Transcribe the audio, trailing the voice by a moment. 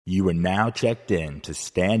You are now checked in to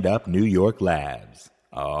Stand Up New York Labs.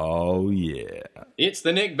 Oh, yeah. It's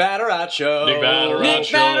the Nick Vatterott Show. Nick Vatterott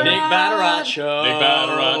Show. Nick Vatterott Show. Nick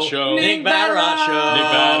Vatterott Show. Nick Vatterott Show. Nick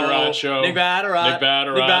Vatterott Show. Nick Vatterott. Nick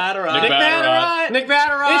Vatterott. Nick Vatterott. Nick Vatterott. Nick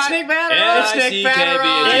Vatterott. It's Nick Vatterott. It's Nick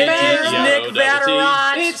Vatterott. It's Nick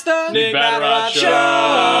Vatterott. It's the Nick Vatterott Show.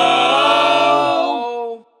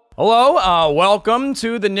 Hello, welcome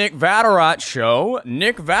to the Nick Vatterott Show.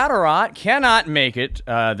 Nick Vatterott cannot make it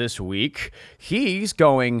this week. He's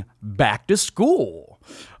going back to school.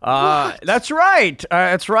 That's right.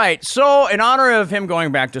 That's right. So, in honor of him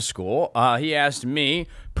going back to school, he asked me,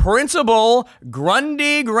 Principal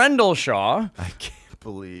Grundy Grendelshaw. I can't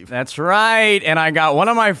believe. That's right. And I got one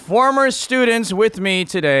of my former students with me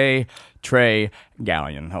today, Trey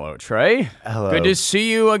Galyon. Hello, Trey. Hello. Good to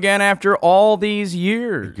see you again after all these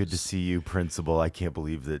years. Good to see you, Principal. I can't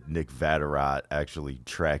believe that Nick Vatterott actually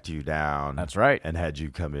tracked you down. That's right. And had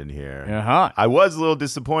you come in here. Uh-huh. I was a little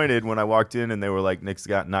disappointed when I walked in and they were like, Nick's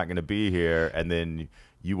not going to be here. And then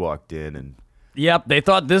you walked in and... Yep, they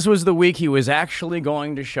thought this was the week he was actually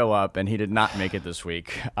going to show up, and he did not make it this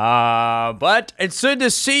week. But it's good to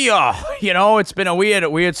see y'all. You know, it's been we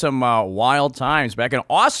had some wild times back in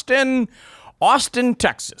Austin,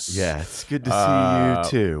 Texas. Yeah, it's good to see you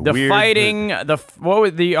too. The Weird, fighting,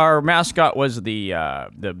 our mascot was those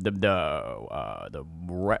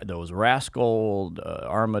rascal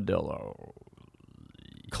armadillo.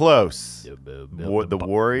 Close. The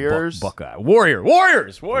Warriors? Buckeye.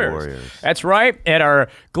 Warriors. That's right. At our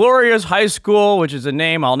glorious high school, which is a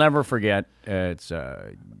name I'll never forget. It's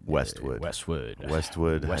Westwood High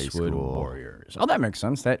School. Warriors. Oh, that makes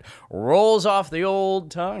sense. That rolls off the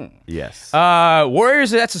old tongue. Yes.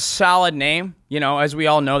 Warriors, that's a solid name. You know, as we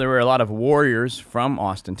all know, there were a lot of warriors from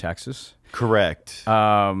Austin, Texas. Correct.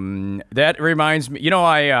 That reminds me. You know,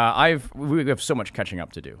 we have so much catching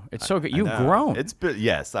up to do. It's so good. You've grown. It's been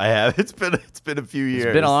I have. It's been a few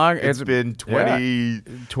years. It's been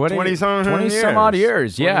 20 some odd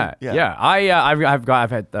years. 20, yeah.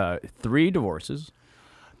 I've had 3 divorces.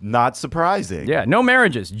 Not surprising. Yeah, no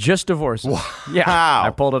marriages, just divorces. Wow. Yeah, I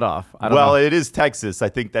pulled it off. I don't know. It is Texas. I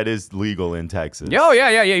think that is legal in Texas. Oh,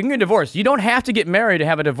 yeah. You can get divorced. You don't have to get married to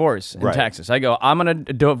have a divorce in Right. Texas. I go,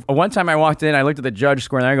 one time I walked in, I looked at the judge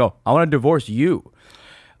square, and I go, I want to divorce you.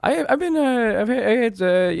 They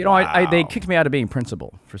kicked me out of being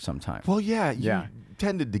principal for some time. Well, you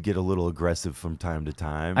tended to get a little aggressive from time to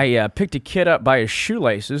time. I picked a kid up by his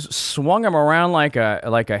shoelaces, swung him around like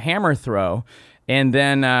a hammer throw, and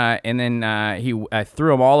then I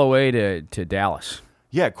threw him all the way to Dallas.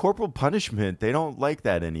 Yeah, corporal punishment, they don't like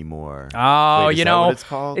that anymore. Oh, Wait, is that what it's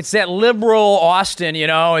called? It's that liberal Austin,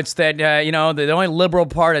 it's that, the only liberal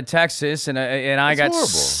part of Texas, and I got horrible.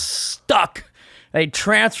 stuck. They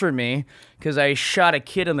transferred me because I shot a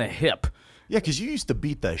kid in the hip. Yeah, because you used to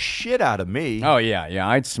beat the shit out of me. Oh, yeah.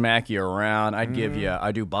 I'd smack you around. I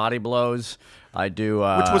do body blows. I do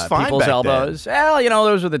Which was fine people's back elbows. then. Well,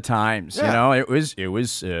 those were the times. Yeah. It was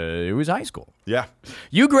high school. Yeah.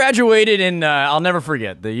 You graduated in I'll never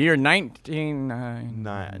forget the year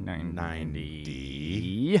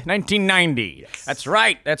 1990. Yes. That's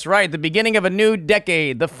right. The beginning of a new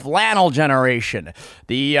decade. The flannel generation.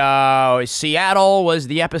 The Seattle was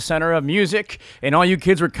the epicenter of music, and all you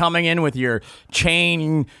kids were coming in with your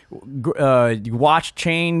chain, watch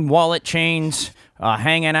chain, wallet chains.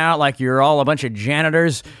 Hanging out like you're all a bunch of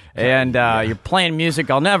janitors, and you're playing music.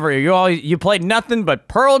 You played nothing but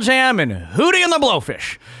Pearl Jam and Hootie and the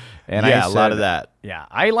Blowfish. And a lot of that. Yeah,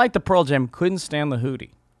 I liked the Pearl Jam, couldn't stand the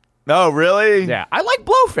Hootie. Oh, really? Yeah, I like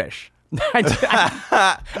Blowfish.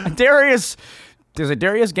 Darius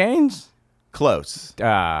Gaines? Close.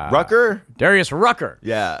 Rucker? Darius Rucker.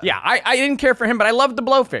 Yeah. Yeah, I didn't care for him, but I loved the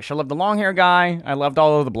Blowfish. I loved the long hair guy. I loved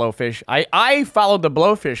all of the Blowfish. I followed the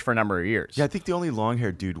Blowfish for a number of years. Yeah, I think the only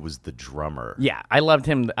long-haired dude was the drummer. Yeah, I loved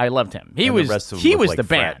him. He And was the rest of them he looked was like the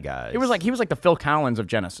frat band. guys. He was like the Phil Collins of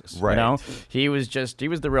Genesis. Right. You know? He was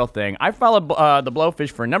the real thing. I followed the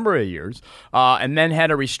Blowfish for a number of years, and then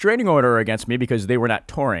had a restraining order against me because they were not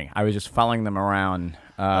touring. I was just following them around.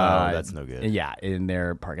 That's no good. Yeah, in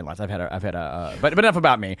their parking lots. I've had a but enough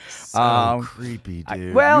about me. So creepy,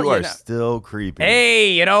 dude. You are still creepy.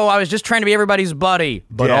 Hey, I was just trying to be everybody's buddy,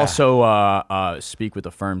 but Yeah. also speak with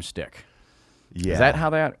a firm stick. Yeah. Is that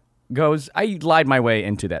how that goes? I lied my way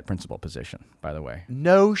into that principal position, by the way.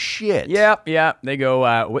 No shit. Yep. They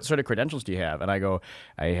go, what sort of credentials do you have? And I go,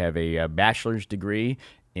 I have a bachelor's degree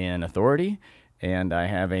in authority and I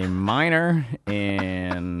have a minor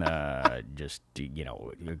in just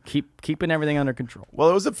keeping everything under control. Well,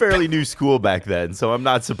 it was a fairly new school back then, so I'm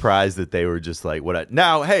not surprised that they were just like, what?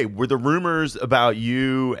 Now, hey, were the rumors about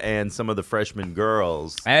you and some of the freshman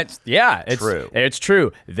girls? It's true. It's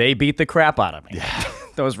true. They beat the crap out of me. Yeah.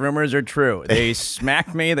 Those rumors are true. They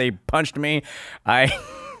smacked me. They punched me.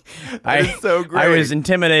 That is so great. I was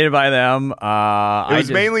intimidated by them. It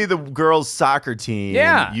was mainly the girls' soccer team.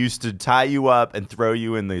 Yeah. Used to tie you up and throw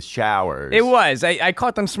you in the showers. It was. I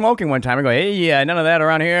caught them smoking one time. I go, hey, yeah, none of that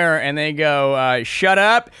around here. And they go, shut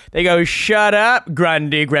up. They go, shut up,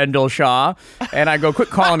 Grundy Grendelshaw. And I go, quit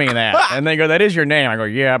calling me that. And they go, that is your name. I go,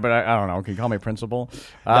 yeah, but I don't know. Can you call me principal?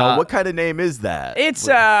 Now, what kind of name is that? It's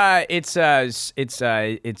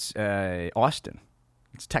Austin.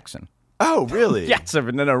 It's Texan. Oh, really? Yeah, it's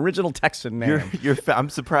an original Texan name.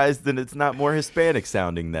 I'm surprised that it's not more Hispanic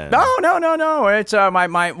sounding then. No. It's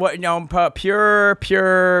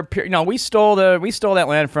pure. No, we stole that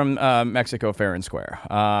land from Mexico fair and square.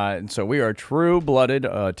 And so we are true-blooded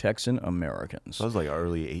Texan Americans. So it was like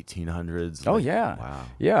early 1800s. Oh yeah. Wow.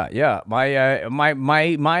 Yeah.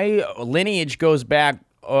 My lineage goes back.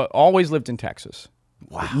 Always lived in Texas.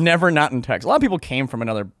 Wow. Never not in Texas. A lot of people came from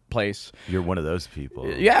another place. You're one of those people.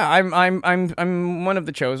 Yeah, I'm one of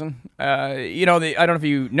the chosen. I don't know if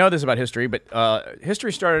you know this about history, but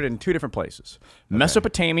history started in two different places: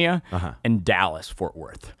 Mesopotamia and Dallas, Fort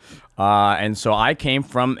Worth. And so I came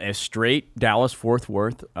from a straight Dallas, Fort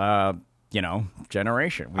Worth.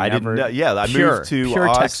 Generation. Didn't know. Yeah, I moved to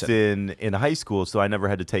Austin in high school, so I never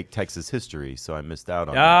had to take Texas history, so I missed out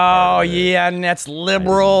on that part of it. Yeah, and that's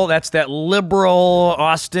liberal. That's that liberal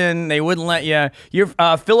Austin. They wouldn't let you. You're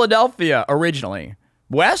Philadelphia originally.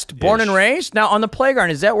 West, born and raised. Now on the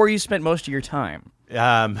playground, is that where you spent most of your time?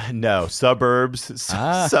 No, suburbs.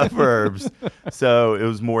 Suburbs. So it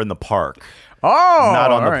was more in the park. Oh,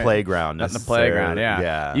 not on the playground. Not in the playground.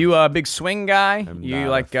 Yeah. You a big swing guy? You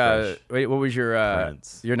like? Wait, what was your?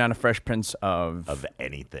 Prince. You're not a Fresh Prince of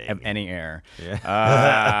anything. Of any air.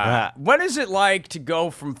 Yeah. What is it like to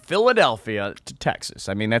go from Philadelphia to Texas?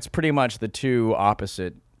 I mean, that's pretty much the two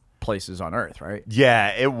opposite places on earth, right?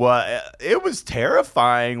 Yeah, it was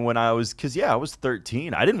terrifying when I was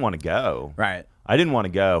 13. I didn't want to go. Right. I didn't want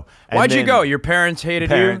to go. And why'd you go? Your parents hated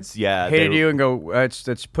you? Yeah. Hated you and go,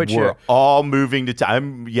 let's put you. We're all moving to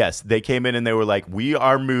time. Yes, they came in and they were like, we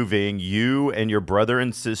are moving you and your brother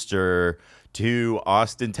and sister to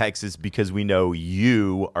Austin, Texas, because we know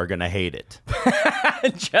you are going to hate it.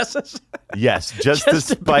 just to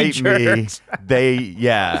spite me.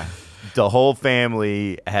 The whole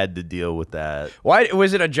family had to deal with that. Why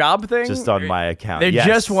was it a job thing? Just on my account. They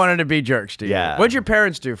just wanted to be jerks to you. Yeah. What'd your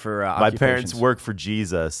parents do for My parents work for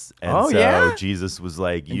Jesus, and Jesus was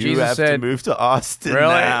like, "You have to move to Austin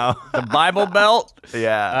now." The Bible Belt.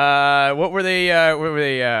 Yeah. What were they? What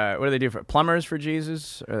do they do for plumbers for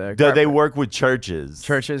Jesus? They work with churches.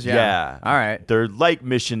 Churches, yeah. Yeah. All right. They're like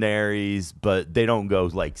missionaries, but they don't go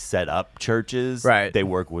like set up churches. Right. They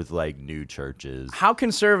work with like new churches. How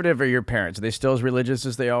conservative are your parents? Are they still as religious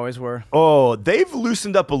as they always were? Oh, they've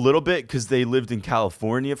loosened up a little bit because they lived in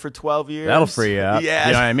California for 12 years. That'll free you up. Yeah.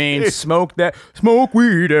 You know what I mean? Smoke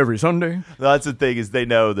weed every Sunday. That's the thing, is they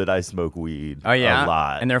know that I smoke weed a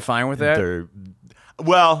lot. And they're fine with that?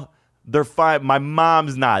 They're fine. My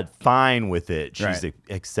mom's not fine with it. She's Right.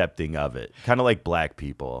 accepting of it. Kind of like black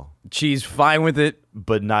people. She's fine with it.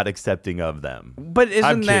 But not accepting of them. But isn't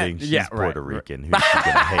I'm that... kidding. She's yeah, Puerto Rican. Who's she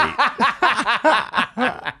going to hate?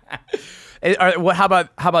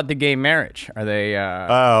 How about the gay marriage? Are they...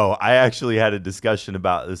 Oh, I actually had a discussion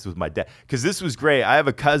about this with my dad. Because this was great. I have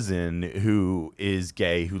a cousin who is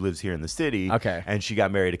gay who lives here in the city. Okay. And she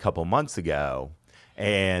got married a couple months ago.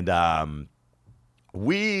 And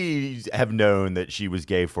we have known that she was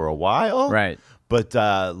gay for a while. Right. But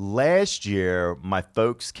last year, my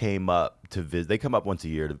folks came up to visit. They come up once a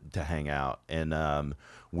year to hang out. And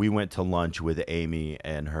we went to lunch with Amy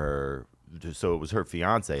and her. So it was her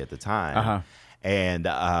fiance at the time. Uh-huh. And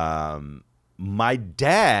my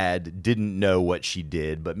dad didn't know what she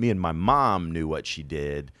did, but me and my mom knew what she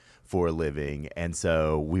did for a living. And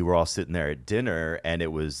so we were all sitting there at dinner, and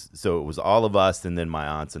it was all of us and then my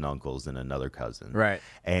aunts and uncles and another cousin. Right.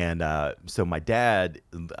 And so my dad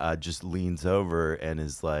just leans over and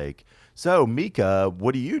is like, "So Mika,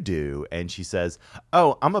 what do you do?" And she says,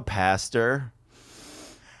 "Oh, I'm a pastor."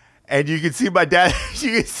 And you can see my dad.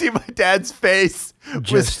 You can see my dad's face.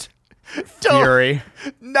 Fury.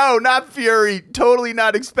 No, not Fury. Totally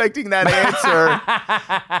not expecting that answer.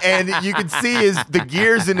 And you could see the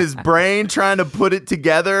gears in his brain trying to put it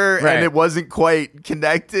together, Right. and it wasn't quite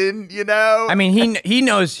connected, you know? I mean, he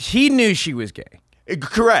knew she was gay.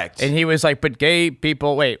 Correct. And he was like, but gay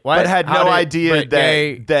people, wait, what? But had no idea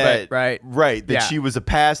right. that she was a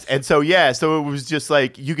past. And so, so it was just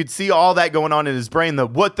like, you could see all that going on in his brain. But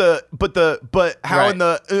how Right. in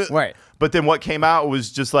the, Right. But then what came out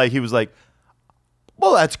was just like, he was like,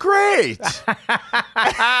 well, that's great.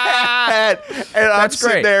 and I'm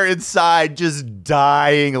sitting great. there inside just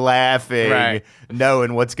dying laughing, Right.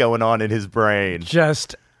 knowing what's going on in his brain.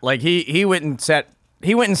 Just like he went and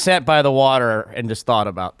sat by the water and just thought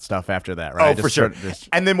about stuff after that, right? Oh, for sure.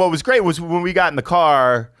 And then what was great was when we got in the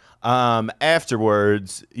car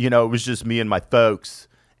afterwards, it was just me and my folks,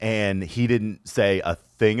 and he didn't say a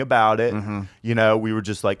thing about it. Mm-hmm. We were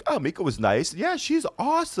just like, oh, Mika was nice. Yeah, she's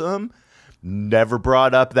awesome. Never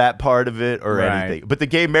brought up that part of it or Right. anything. But the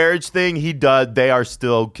gay marriage thing, they are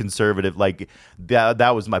still conservative. Like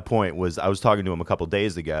that was my point. Was I was talking to him a couple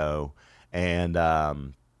days ago, and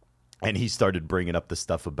he started bringing up the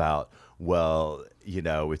stuff about, well,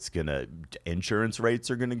 insurance rates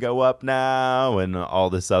are gonna go up now and all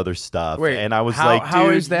this other stuff. Wait, and I was how- like, how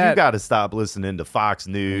dude, is that? you got to stop listening to Fox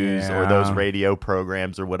News or Yeah. those radio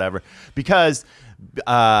programs or whatever, because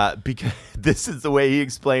this is the way he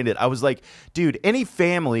explained it. I was like, dude, any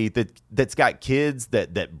family that's got kids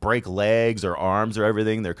that break legs or arms or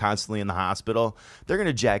everything, they're constantly in the hospital, they're going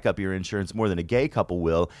to jack up your insurance more than a gay couple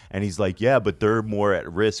will. And he's like, yeah, but they're more at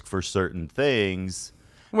risk for certain things.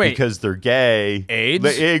 Wait. Because they're gay.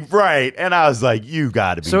 AIDS? Right. And I was like, you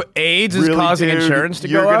got to be. So AIDS is really, causing dude? insurance to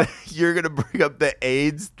You're go gonna, up? You're going to bring up the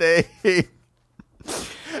AIDS thing?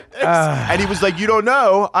 And he was like, you don't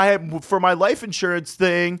know. For my life insurance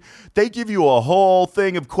thing, they give you a whole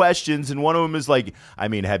thing of questions. And one of them is like, I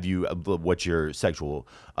mean, what's your sexual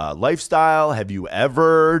lifestyle? Have you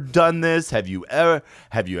ever done this? Have you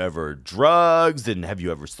ever drugs? And have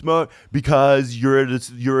you ever smoked? Because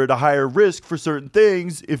you're at a higher risk for certain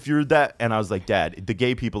things if you're that. And I was like, Dad, the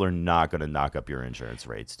gay people are not going to knock up your insurance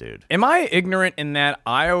rates, dude. Am I ignorant in that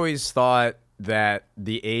I always thought that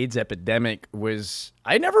the AIDS epidemic was,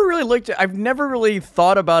 I've never really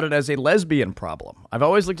thought about it as a lesbian problem. I've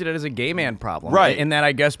always looked at it as a gay man problem. Right. In that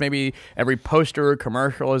I guess maybe every poster or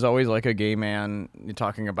commercial is always like a gay man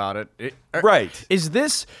talking about it. Right. Is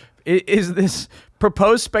this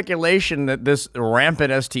proposed speculation that this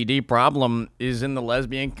rampant STD problem is in the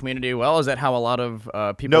lesbian community? Well, is that how a lot of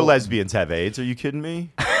people... No lesbians have AIDS. Are you kidding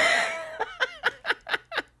me?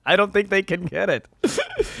 I don't think they can get it.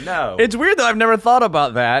 No. It's weird though. I've never thought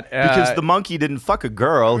about that. Because the monkey didn't fuck a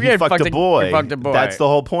girl. He fucked a boy. He fucked a boy. That's the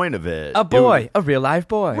whole point of it. A boy. A real life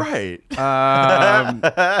boy. Right. Um,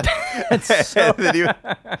 And then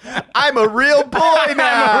I'm a real boy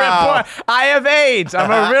now. I'm a real boy. I have AIDS. I'm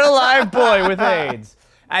a real live boy with AIDS.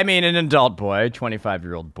 I mean, an adult boy,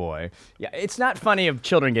 25-year-old boy. Yeah, it's not funny if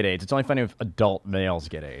children get AIDS. It's only funny if adult males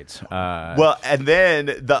get AIDS. Well, and then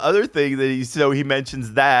the other thing that he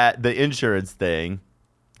mentions that, the insurance thing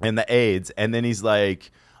and the AIDS, and then he's like,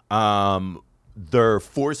 they're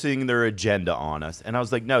forcing their agenda on us. And I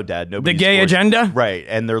was like, no, Dad, nobody's The gay agenda? Right,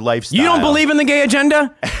 and their lifestyle. You don't believe in the gay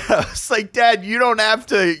agenda? I was like, Dad, you don't have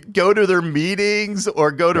to go to their meetings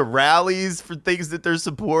or go to rallies for things that they're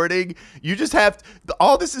supporting. You just have to,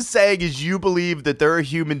 all this is saying is you believe that they're a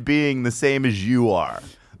human being the same as you are.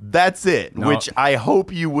 That's it, No. which I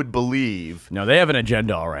hope you would believe. No, they have an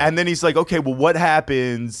agenda already. And then he's like, okay, well, what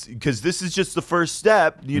happens? Because this is just the first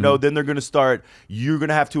step. Then they're going to start, you're going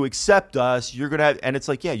to have to accept us. You're going to have, and it's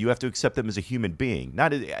like, yeah, you have to accept them as a human being,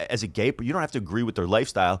 not as a gay, but you don't have to agree with their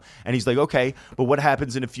lifestyle. And he's like, okay, but what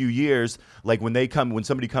happens in a few years? Like when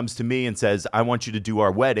somebody comes to me and says, I want you to do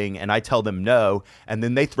our wedding, and I tell them no, and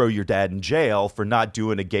then they throw your dad in jail for not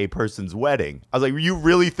doing a gay person's wedding. I was like, you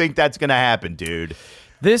really think that's going to happen, dude?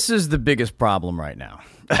 This is the biggest problem right now.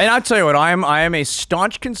 And I'll tell you what, I am a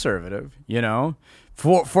staunch conservative,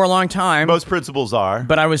 for a long time. Most principles are.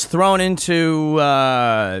 But I was thrown into,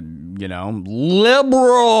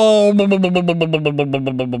 liberal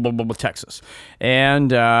Texas.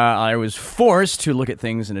 And I was forced to look at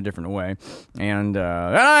things in a different way. And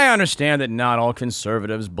I understand that not all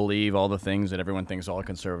conservatives believe all the things that everyone thinks all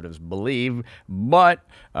conservatives believe. But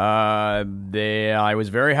I was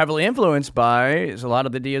very heavily influenced by a lot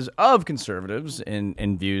of the ideas of conservatives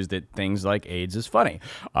and views that things like AIDS is funny.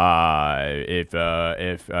 If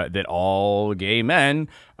that all gay men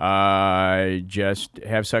just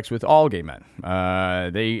have sex with all gay men.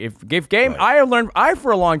 I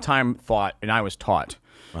for a long time thought, and I was taught,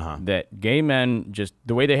 that gay men just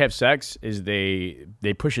the way they have sex is they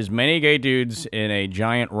push as many gay dudes in a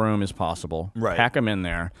giant room as possible, pack them in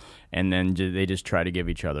there, and then they just try to give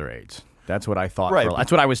each other AIDS. That's what I thought. Right.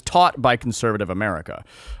 That's what I was taught by conservative America.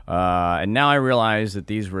 And now I realize that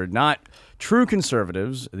these were not true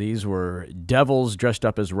conservatives. These were devils dressed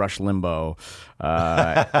up as Rush Limbaugh,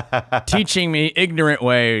 teaching me ignorant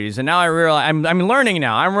ways. And now I realize I'm learning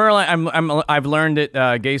now. I've learned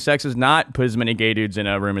that gay sex is not put as many gay dudes in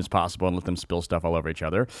a room as possible and let them spill stuff all over each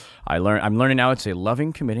other. I'm learning now it's a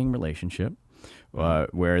loving, committing relationship.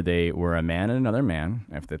 Where a man and another man,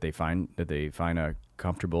 if they find a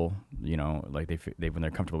comfortable, like when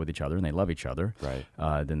they're comfortable with each other and they love each other, right?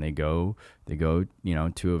 Then they go,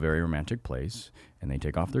 to a very romantic place and they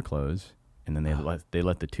take off their clothes and then they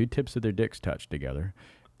let the two tips of their dicks touch together,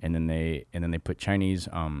 and then they put Chinese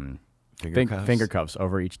finger cuffs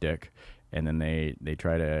over each dick, and then they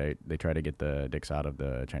try to get the dicks out of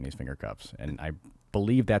the Chinese finger cuffs, and I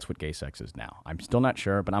believe that's what gay sex is now. I'm still not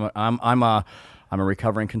sure, but I'm a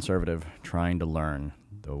recovering conservative trying to learn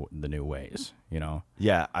the new ways.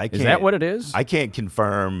 Yeah, I can't. Is that what it is? I can't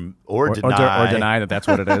confirm or deny or deny that that's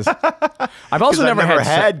what it is. I've also never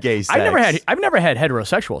had gay sex. I've never had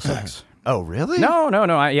heterosexual sex. Oh, really? No.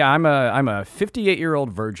 I'm a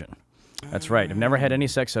 58-year-old virgin. That's right. I've never had any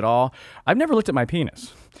sex at all. I've never looked at my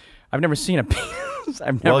penis. I've never seen a penis.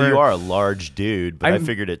 Well, you are a large dude, but I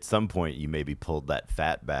figured at some point you maybe pulled that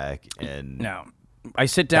fat back and no. I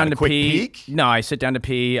sit down to pee. Peek? No, I sit down to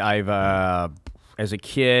pee. I've as a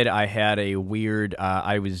kid, I had a weird.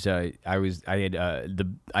 I was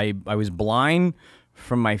blind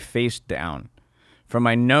from my face down. From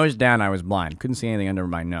my nose down, I was blind. Couldn't see anything under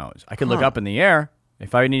my nose. I could look up in the air.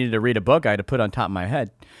 If I needed to read a book, I had to put it on top of my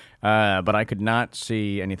head. But I could not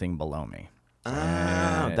see anything below me.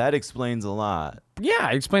 That explains a lot.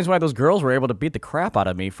 Yeah, it explains why those girls were able to beat the crap out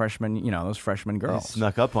of me, those freshman girls. They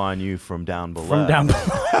snuck up on you from down below.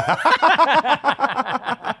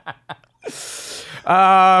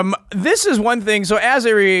 This is one thing. So as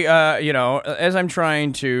as I'm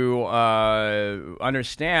trying to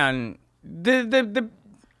understand the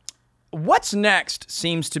what's next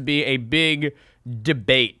seems to be a big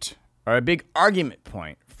debate or a big argument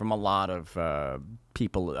point from a lot of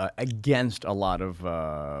people against a lot of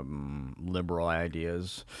liberal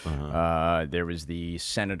ideas. There was the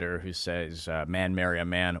senator who says, man marry a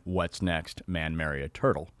man, what's next? Man marry a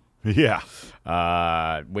turtle. Yeah.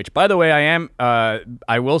 Which, by the way,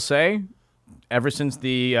 I will say, ever since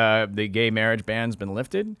the gay marriage ban's been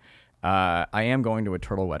lifted, I am going to a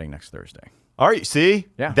turtle wedding next Thursday. All right, see?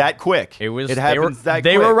 Yeah. That quick. It happens that quick.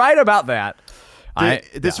 They were right about that.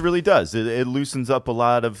 This really does. It loosens up a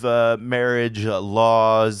lot of marriage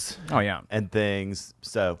laws. Oh yeah, and things.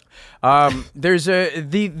 So there's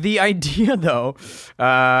the idea though,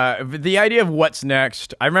 the idea of what's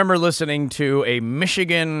next. I remember listening to a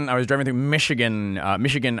Michigan. I was driving through Michigan,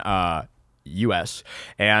 U.S.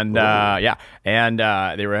 and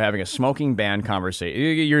they were having a smoking ban conversation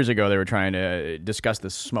years ago. They were trying to discuss the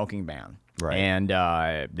smoking ban. Right. And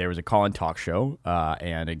there was a call-in talk show,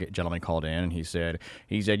 and a gentleman called in, and he said,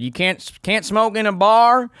 "You can't smoke in a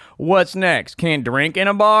bar. What's next? Can't drink in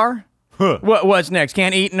a bar. What's next?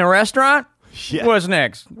 Can't eat in a restaurant. Yeah. What's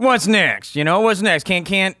next? What's next? What's next?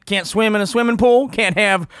 Can't swim in a swimming pool. Can't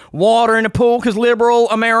have water in a pool because liberal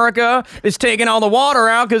America is taking all the water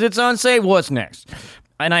out because it's unsafe. What's next?"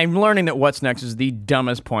 And I'm learning that what's next is the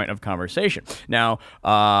dumbest point of conversation. Now,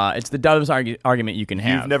 it's the dumbest argument you can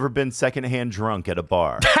have. You've never been secondhand drunk at a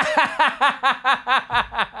bar.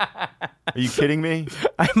 Are you kidding me?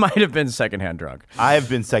 I might have been secondhand drunk. I have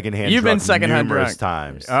been secondhand You've drunk been secondhand numerous drunk.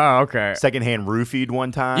 times. Oh, okay. Secondhand roofied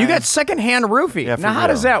one time. You got secondhand roofied. Yeah, now, how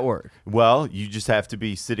does that work? Well, you just have to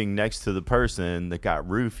be sitting next to the person that got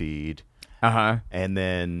roofied. And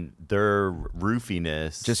then their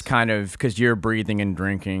roofiness just kind of because you're breathing and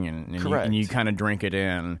drinking and you kind of drink it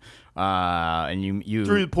in and you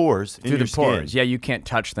through the pores through the pores. Yeah, you can't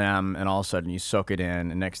touch them, and all of a sudden you soak it in,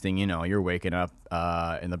 and next thing you know, you're waking up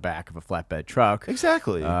in the back of a flatbed truck,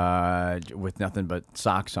 exactly, with nothing but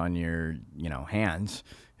socks on your hands,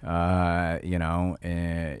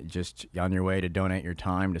 just on your way to donate your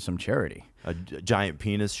time to some charity. A giant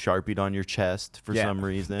penis sharpied on your chest for some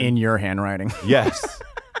reason. In your handwriting. Yes.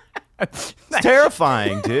 It's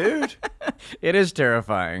terrifying, dude. It is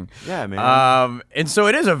terrifying. Yeah, man. And so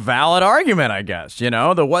it is a valid argument, I guess.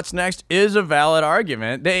 The what's next is a valid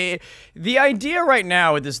argument. The idea right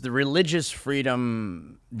now with the religious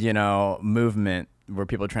freedom, movement, where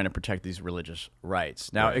people are trying to protect these religious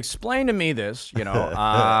rights. Now, explain to me this,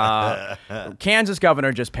 Kansas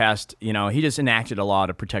governor just passed, he just enacted a law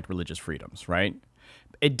to protect religious freedoms, right?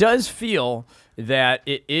 it does feel that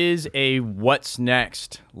it is a what's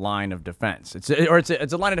next line of defense. It's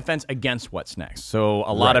a line of defense against what's next. So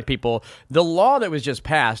a lot of people, the law that was just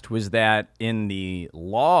passed was that in the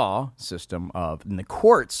law system in the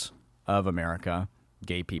courts of America,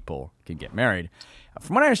 gay people can get married.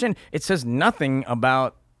 From what I understand, it says nothing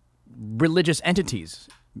about religious entities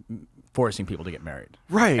forcing people to get married.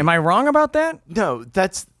 Right. Am I wrong about that? No,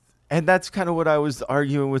 that's kind of what I was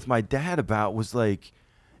arguing with my dad about, was like,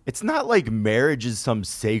 it's not like marriage is some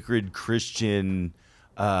sacred Christian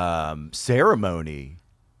ceremony.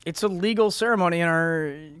 It's a legal ceremony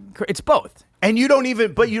it's both. And you don't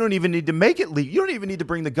even need to make it legal. You don't even need to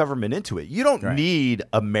bring the government into it. You don't need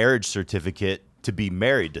a marriage certificate to be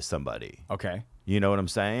married to somebody. Okay. You know what I'm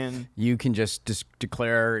saying? You can just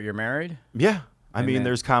declare you're married? Yeah. I mean,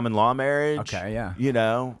 there's common law marriage. Okay, yeah. You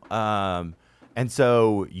know, and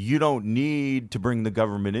so you don't need to bring the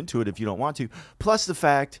government into it if you don't want to. Plus the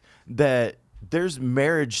fact that there's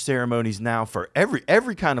marriage ceremonies now for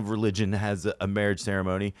every kind of religion has a marriage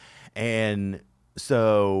ceremony. And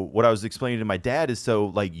so what I was explaining to my dad is, so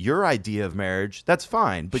like your idea of marriage, that's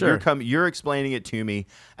fine, but you're explaining it to me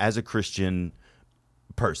as a Christian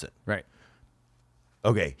person. Right.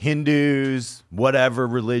 Okay, Hindus, whatever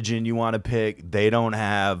religion you want to pick, they don't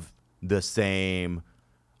have the same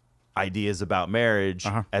ideas about marriage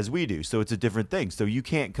as we do. So it's a different thing. So you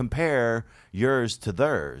can't compare yours to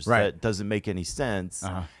theirs. Right. That doesn't make any sense.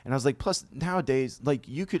 And I was like, plus nowadays, like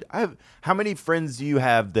how many friends do you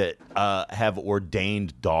have that have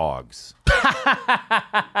ordained dogs?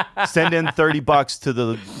 Send in $30 to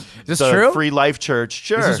the true? Free Life Church.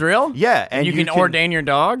 Sure. Is this real? Yeah. And you can ordain your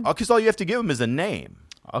dog? Because all you have to give them is a name.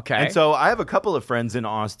 Okay. And so I have a couple of friends in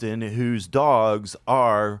Austin whose dogs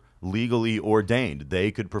are legally ordained.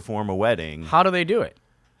 They could perform a wedding. How do they do it?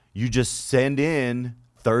 You just send in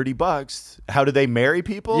 $30. How do they marry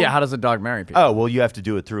people? Yeah, how does a dog marry people? Oh, well, you have to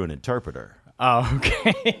do it through an interpreter. Oh,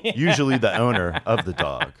 okay. Usually the owner of the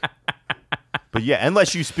dog. But yeah,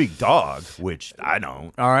 unless you speak dog, which I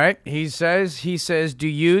don't. All right. He says, do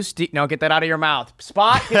you no, get that out of your mouth.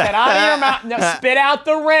 Spot, get that out of your mouth. No, spit out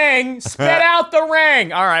the ring. Spit out the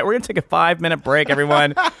ring. All right, we're going to take a 5-minute break,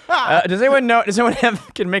 everyone. Does anyone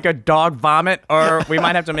can make a dog vomit, or we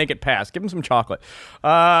might have to make it pass? Give him some chocolate.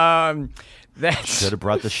 Should have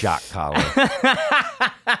brought the shock collar.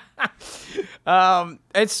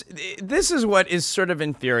 This is what is sort of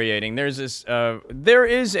infuriating. There's this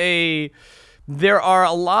there are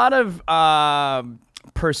a lot of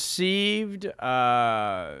perceived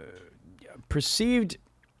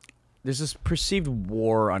there's this perceived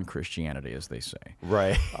war on Christianity, as they say.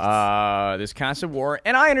 Right. This constant war,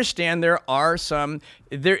 and I understand there are some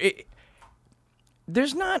there's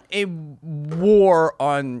not a war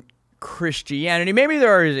on Christianity. Maybe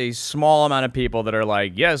there is a small amount of people that are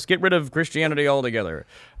like, yes, get rid of Christianity altogether.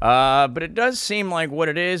 But it does seem like what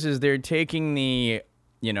it is they're taking the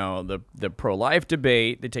pro-life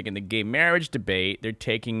debate, they're taking the gay marriage debate, they're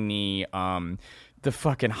taking the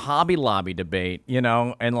fucking Hobby Lobby debate,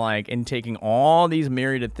 and taking all these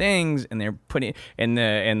myriad of things, and they're putting in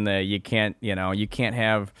the you can't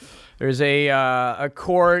have. There's a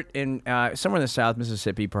court in somewhere in the South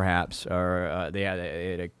Mississippi, perhaps, or they had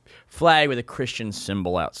a flag with a Christian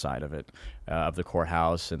symbol outside of it, of the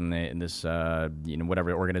courthouse, and this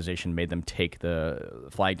whatever organization made them take the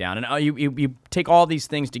flag down. And you take all these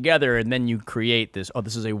things together, and then you create this. Oh,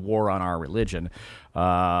 this is a war on our religion.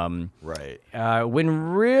 Right.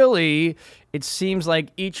 When really, it seems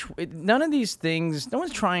like none of these things. No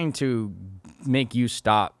one's trying to make you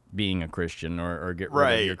stop being a Christian or get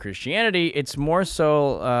rid of your Christianity. It's more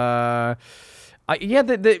so,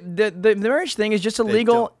 the marriage thing is just a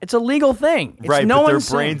legal. It's a legal thing. It's right, but their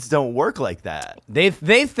brains don't work like that. They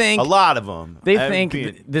think a lot of them. They think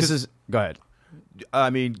this is. Go ahead. I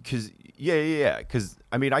mean, because because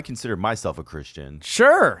I mean, I consider myself a Christian.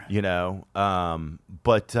 Sure.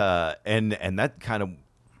 But and that kind of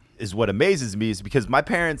is what amazes me, is because my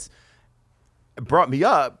parents brought me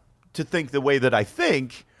up to think the way that I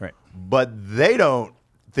think, right? But they don't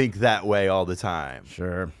think that way all the time.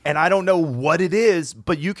 Sure. And I don't know what it is,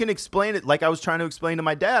 but you can explain it. Like I was trying to explain to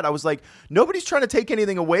my dad, I was like, nobody's trying to take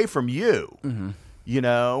anything away from you,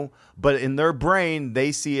 but in their brain,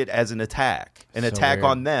 they see it as an attack Weird.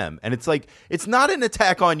 on them. And it's like, it's not an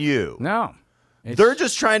attack on you. No. They're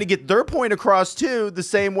just trying to get their point across too, the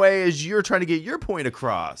same way as you're trying to get your point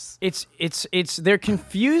across. They're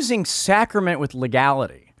confusing sacrament with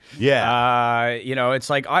legality. Yeah. It's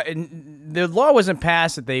like the law wasn't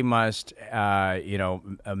passed that they must, a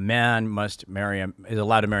man must is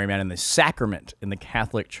allowed to marry a man in the sacrament in the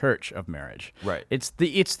Catholic Church of marriage. Right. It's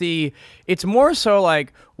more so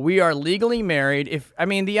like we are legally married.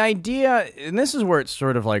 The idea, and this is where it's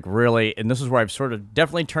sort of like really, and this is where I've sort of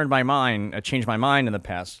definitely changed my mind in the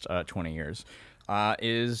past 20 years.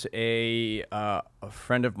 Is a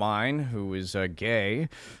friend of mine who is gay.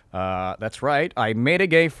 That's right. I made a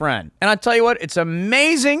gay friend. And I'll tell you what, it's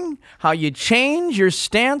amazing how you change your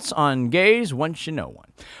stance on gays once you know one.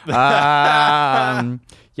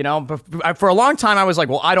 For a long time I was like,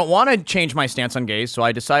 well, I don't want to change my stance on gays, so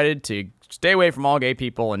I decided to stay away from all gay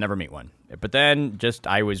people and never meet one. But then as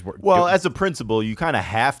a principal, you kind of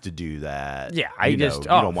have to do that. Yeah, you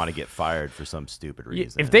don't want to get fired for some stupid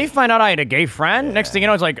reason. If they find out I had a gay friend, next thing you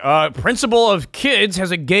know, it's like principal of kids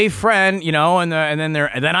has a gay friend, and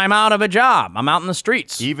then I'm out of a job. I'm out in the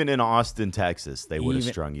streets. Even in Austin, Texas, they would have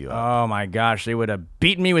strung you up. Oh my gosh, they would have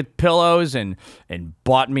beaten me with pillows and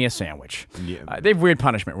bought me a sandwich. Yeah. They have weird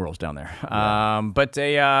punishment rules down there. Yeah. But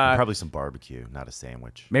they probably some barbecue, not a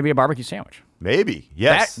sandwich. Maybe a barbecue sandwich. Maybe,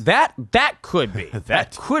 yes. That could be.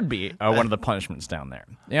 That could be one of the punishments down there.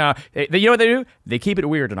 Yeah, you know what they do? They keep it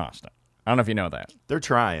weird in Austin. I don't know if you know that. They're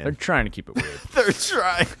trying. They're trying to keep it weird. They're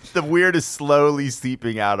trying. The weird is slowly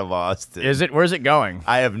seeping out of Austin. Is it? Where's it going?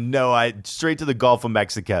 I have no idea. Straight to the Gulf of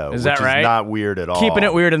Mexico. Is that right? Which is not weird at all. Keeping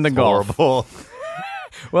it weird in the Gulf. Horrible.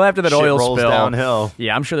 Well, after that Shit oil rolls spill, downhill.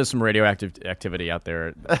 Yeah, I'm sure there's some radioactive activity out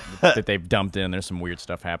there that they've dumped in. There's some weird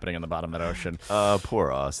stuff happening in the bottom of that ocean.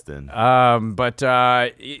 Poor Austin.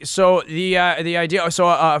 So the idea. So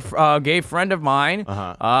a gay friend of mine,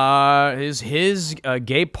 his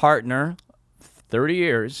gay partner, 30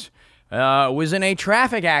 years, was in a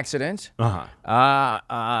traffic accident,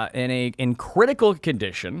 in critical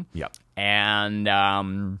condition. Yep.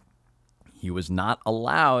 And he was not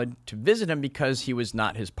allowed to visit him because he was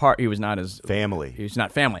not his He was not his family. He was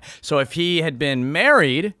not family. So if he had been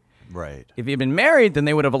married, right? If he had been married, then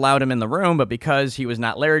they would have allowed him in the room. But because he was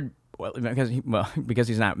not married, because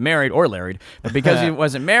he's not married or larried, but because he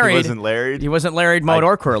wasn't married, he wasn't larried, mowed,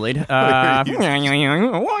 or curlied.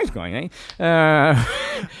 What's going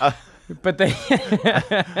on? But they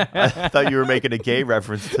I thought you were making a gay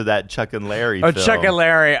reference to that Chuck and Larry film. Chuck and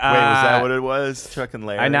Larry. Wait, was that what it was? Chuck and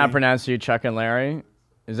Larry? I now pronounce you Chuck and Larry.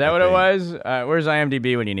 Is that what it was? Where's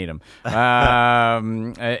IMDb when you need them?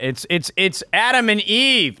 It's Adam and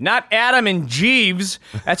Eve, not Adam and Jeeves.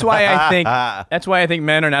 That's why I think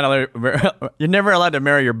men are not allowed. You're never allowed to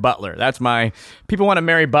marry your butler. People want to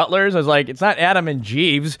marry butlers. I was like, it's not Adam and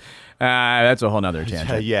Jeeves. That's a whole nother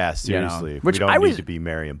tangent. Yeah, seriously. Which we don't need to be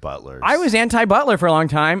marrying butlers. I was anti-butler for a long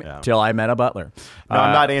time till I met a butler. No,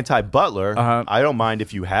 I'm not anti-butler. I don't mind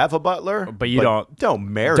if you have a butler, but you don't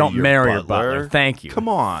marry your butler. Thank you. Come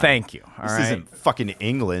on. Thank you. This isn't fucking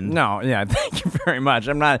England. No, yeah. Thank you very much.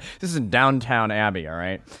 I'm not. This is Downtown Abbey. All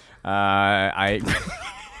right.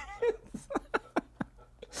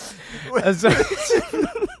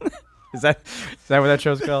 Is that what that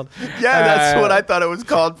show's called? Yeah, that's what I thought it was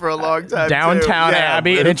called for a long time. Downtown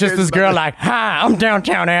Abbey, and it's just this girl like, "Hi, I'm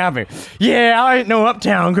Downtown Abbey. Yeah, I ain't no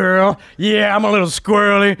uptown girl. Yeah, I'm a little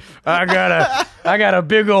squirrely. I got a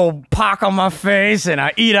big old pock on my face, and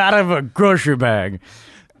I eat out of a grocery bag."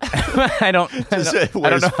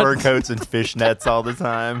 Wears fur coats and fishnets all the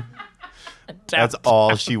time. That's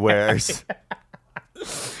all she wears.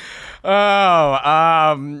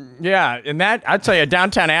 Yeah, and that I'll tell you,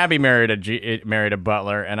 Downtown Abbey married a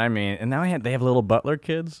butler, and now they have little butler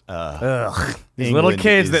kids. These little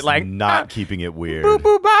kids that like not keeping it weird. Boo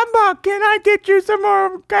boo bamba, can I get you some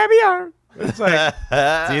more caviar? It's like,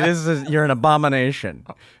 see, you're an abomination.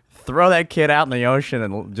 Throw that kid out in the ocean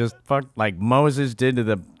and just fuck like Moses did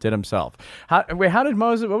himself. How did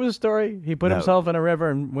Moses? What was the story? He put himself in a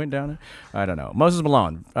river and went down it. I don't know. Moses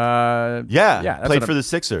Malone. Played for the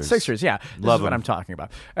Sixers. Sixers, yeah. This is what I'm talking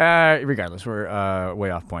about. Regardless, we're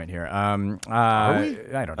way off point here. Are we?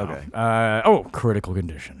 I don't know. Okay. Critical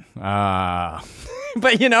condition.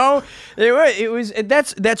 But it was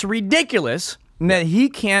that's ridiculous. That he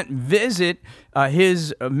can't visit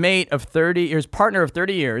his partner of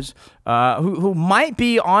 30 years, who might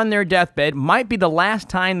be on their deathbed, might be the last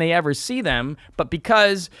time they ever see them, but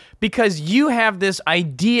because you have this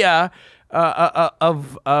idea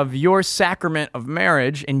of your sacrament of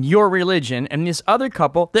marriage and your religion, and this other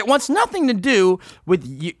couple that wants nothing to do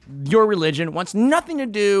with your religion, wants nothing to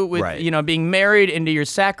do with being married into your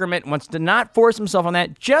sacrament, wants to not force himself on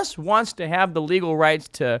that, just wants to have the legal rights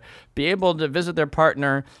to be able to visit their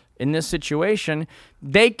partner in this situation,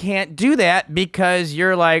 they can't do that because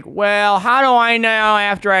you're like, well, how do I know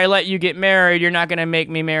after I let you get married, you're not going to make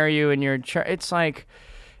me marry you in your church? It's like,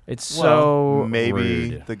 it's so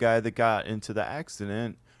maybe rude. the guy that got into the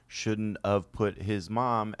accident shouldn't have put his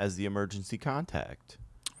mom as the emergency contact.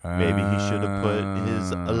 Maybe he should have put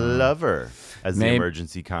his lover as the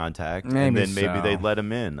emergency contact, and then maybe they'd let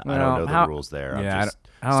him in. I don't know the rules there. I'm just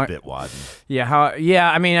spitwadding.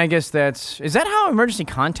 I mean, I guess is that how emergency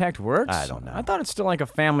contact works? I don't know. I thought it's still like a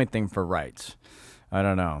family thing for rights. I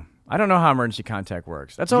don't know. I don't know how emergency contact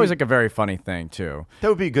works. That's always like a very funny thing, too. That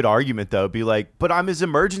would be a good argument, though. Be like, but I'm his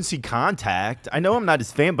emergency contact. I know I'm not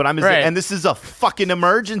his fan, but I'm his and this is a fucking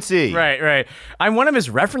emergency. Right. I'm one of his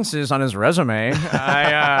references on his resume.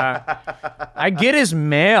 I get his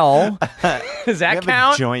mail. Does that have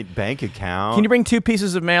count? A joint bank account. Can you bring 2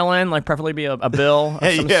 pieces of mail in, like preferably be a bill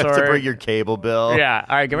of some you have sort? to bring your cable bill. Yeah.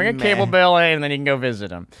 All right, bring a cable bill in, and then you can go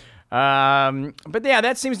visit him. But yeah,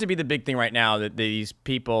 that seems to be the big thing right now that these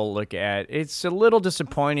people look at. It's a little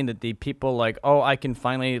disappointing that the people like, oh, I can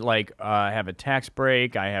finally have a tax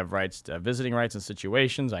break. I have rights, visiting rights in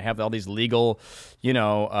situations. I have all these legal,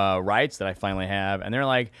 rights that I finally have. And they're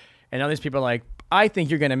like, and all these people are like, I think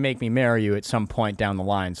you're going to make me marry you at some point down the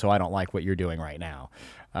line. So I don't like what you're doing right now.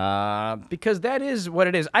 Because that is what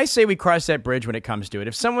it is. I say we cross that bridge when it comes to it.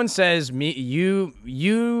 If someone says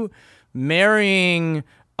you marrying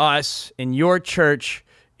us in your church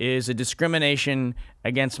is a discrimination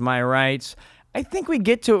against my rights, I think we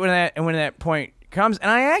get to it when that point comes. And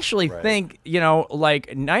I actually think,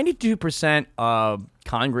 92% of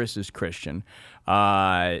Congress is Christian.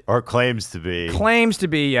 Or claims to be.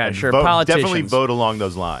 Yeah, sure. Politicians definitely vote along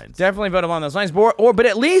those lines. But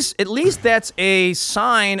at least that's a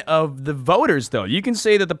sign of the voters, though. You can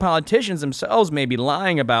say that the politicians themselves may be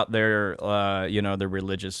lying about their, their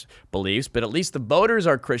religious beliefs, but at least the voters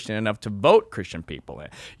are Christian enough to vote Christian people.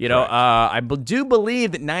 I do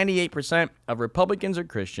believe that 98% of Republicans are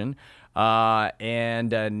Christian. I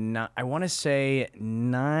want to say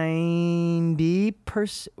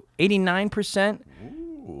 90%, 89%.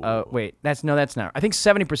 Wait, that's not. I think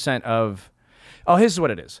 70% of. Oh, this is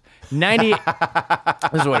what it is. 90.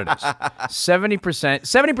 This is what it is.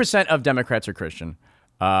 70% of Democrats are Christian,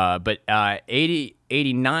 but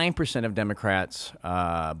 89% of Democrats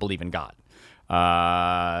believe in God.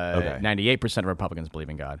 98% of Republicans believe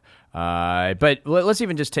in God. But let's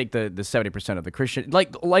even just take the 70% of the Christian,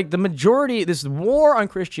 like the majority. This war on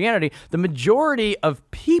Christianity, the majority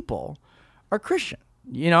of people are Christian.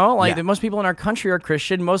 Most people in our country are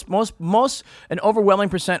Christian. Most, an overwhelming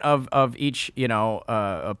percent of each,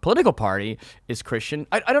 political party is Christian.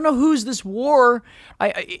 I don't know who's this war.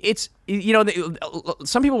 Some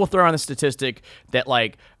people will throw on the statistic that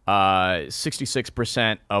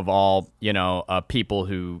 66% of all, people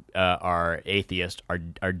who are atheists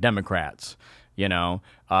are Democrats.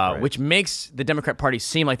 Which makes the Democrat Party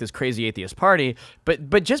seem like this crazy atheist party.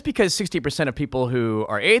 But just because 60% of people who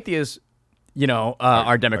are atheists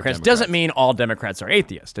are Democrats doesn't mean all Democrats are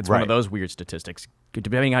atheists. It's one of those weird statistics.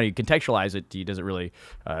 Depending on how you contextualize it, it doesn't really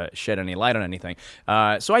shed any light on anything.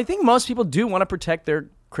 So I think most people do want to protect their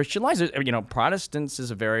Christian lives. Protestants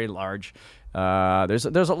is a very large. There's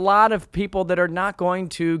a lot of people that are not going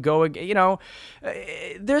to go.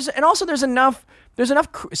 There's enough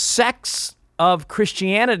sects of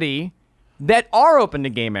Christianity that are open to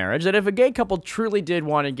gay marriage. That if a gay couple truly did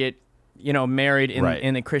want to get married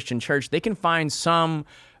in the Christian church, they can find some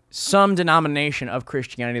denomination of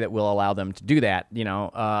Christianity that will allow them to do that.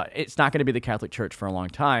 It's not going to be the Catholic Church for a long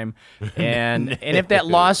time. And if that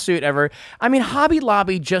lawsuit ever, Hobby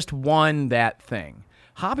Lobby just won that thing.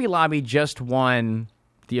 Hobby Lobby just won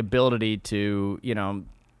the ability to,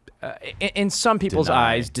 in some people's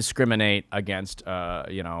eyes, discriminate against, people.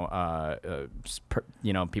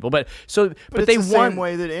 But it's they the won. Same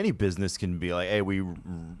way that any business can be like, hey, we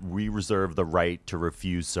reserve the right to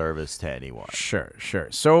refuse service to anyone. Sure.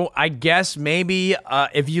 So I guess maybe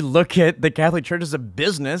if you look at the Catholic Church as a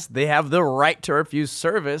business, they have the right to refuse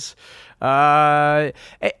service. I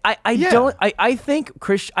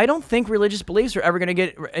don't think religious beliefs are ever going to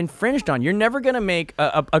get infringed on. You're never going to make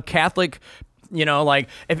a Catholic. If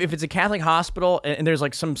it's a Catholic hospital and there's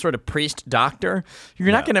some sort of priest doctor,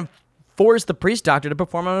 you're not going to force the priest doctor to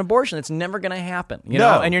perform an abortion. It's never going to happen. And you're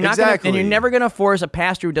not and you're never going to force a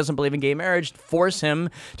pastor who doesn't believe in gay marriage, force him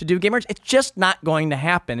to do gay marriage. It's just not going to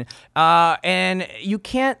happen. And you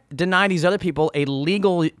can't deny these other people a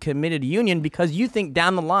legal committed union because you think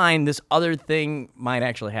down the line this other thing might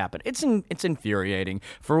actually happen. It's infuriating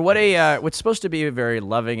for what's supposed to be a very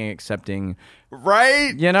loving and accepting.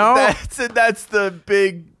 Right? That's the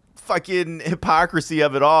big fucking hypocrisy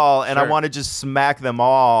of it all, and I want to just smack them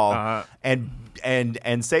all and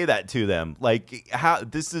say that to them. Like, how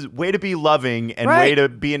this is way to be loving and way to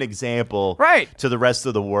be an example to the rest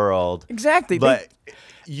of the world. Exactly. But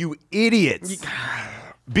you idiots.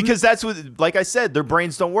 Because that's what, like I said, their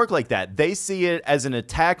brains don't work like that. They see it as an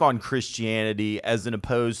attack on Christianity as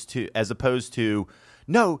opposed to,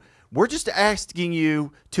 no, we're just asking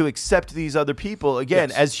you to accept these other people,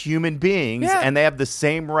 again, as human beings, and they have the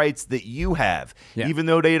same rights that you have, even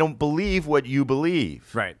though they don't believe what you believe.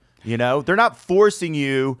 Right. You know? They're not forcing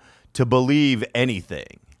you to believe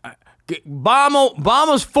anything.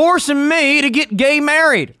 Obama's forcing me to get gay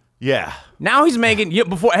married. Yeah. Now he's making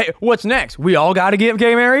before. Hey, what's next? We all got to get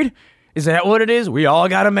gay married? Is that what it is? We all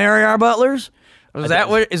got to marry our butlers? Is that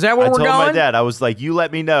where we're going? I told my dad, I was like, you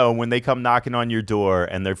let me know when they come knocking on your door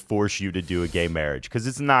and they force you to do a gay marriage, because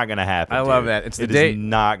it's not going to happen. I love that. It's the day. It is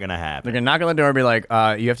not going to happen. They're going to knock on the door and be like,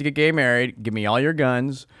 you have to get gay married. Give me all your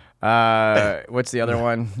guns. What's the other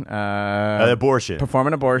one? Abortion. Perform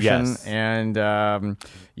an abortion. Yes. And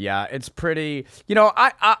it's pretty. You know,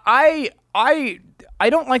 I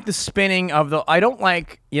don't like the spinning of the. I don't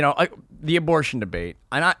like the abortion debate,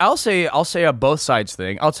 and I'll say a both sides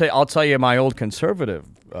thing. I'll tell you my old conservative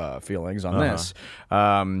feelings on this.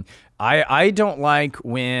 I don't like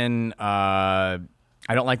when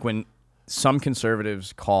some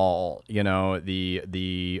conservatives call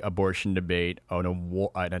the abortion debate an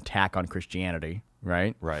attack on Christianity.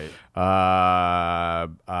 Right. I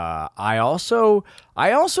also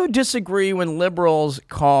disagree when liberals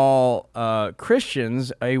call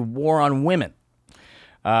Christians a war on women.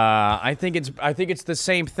 I think it's the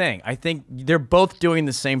same thing. I think they're both doing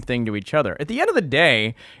the same thing to each other. At the end of the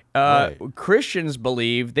day, Christians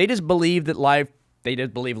believe life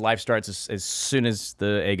starts as soon as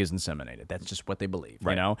the egg is inseminated. That's just what they believe,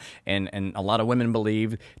 you know? And a lot of women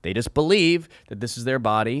believe that this is their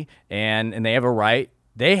body and they have a right.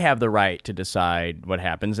 They have the right to decide what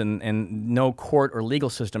happens, and no court or legal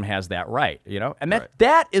system has that right, you know? And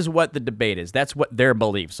that is what the debate is. That's what their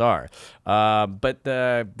beliefs are. But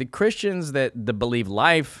the Christians that believe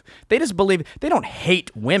life, they don't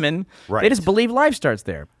hate women. Right. They just believe life starts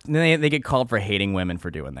there. And then they get called for hating women for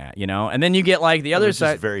doing that, you know? And then you get like the other side.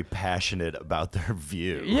 They're just very passionate about their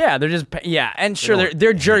view. Yeah, they're just, and sure,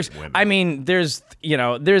 they're jerks. Women. I mean, there's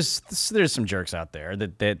some jerks out there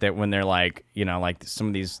that when they're like, like some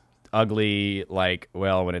of these ugly, like,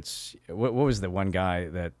 well, when it's, what was the one guy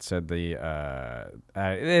that said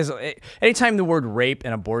anytime the word rape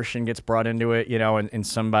and abortion gets brought into it, and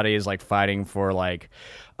somebody is like fighting for like,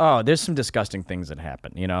 oh, there's some disgusting things that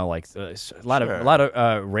happen, like a lot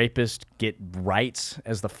of rapists get rights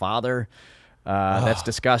as the father. That's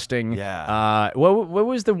disgusting. Yeah. What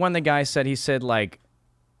was the one the guy said? He said like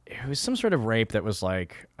it was some sort of rape that was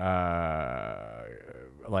like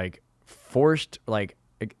forced,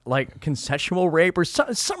 like consensual rape or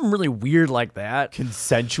something really weird like that.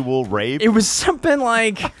 Consensual rape? It was something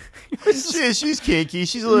like... She's kinky.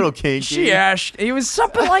 She's a little kinky. It was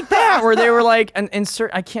something like that where they were like...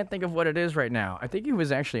 I can't think of what it is right now. I think he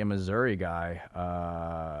was actually a Missouri guy.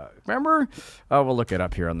 Remember? Oh, we'll look it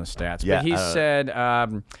up here on the stats. Yeah, but he said...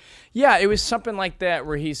 it was something like that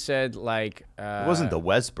where he said like... it wasn't the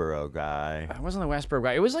Westboro guy. It wasn't the Westboro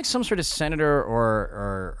guy. It was like some sort of senator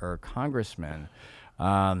or congressman.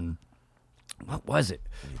 What was it?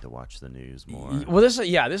 I need to watch the news more. Well, this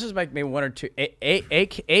is like maybe one or two.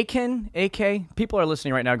 AK. People are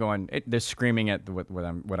listening right now, going, they're screaming at what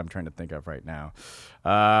I'm trying to think of right now.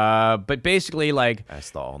 But basically, like, that's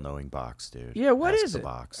the all-knowing box, dude. Yeah, what Ask is the it?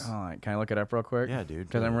 Box. Oh, can I look it up real quick? Yeah, dude.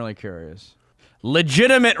 Because I'm really curious.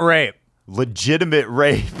 Legitimate rape. Legitimate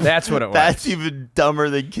rape. That's what it was. That's even dumber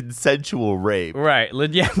than consensual rape. Right.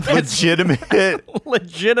 Legitimate.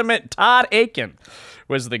 Legitimate. Todd Aiken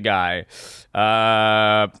was the guy.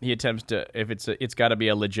 He attempts to, if it's got to be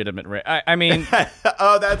a legitimate rape. I mean,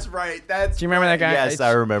 oh, that's right. Do you remember that guy? Yes,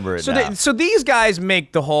 I remember it. So these guys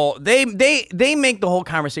make the whole they make the whole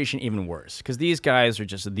conversation even worse because these guys are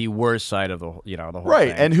just the worst side of the whole right.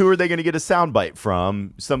 thing. And who are they going to get a soundbite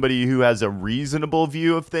from? Somebody who has a reasonable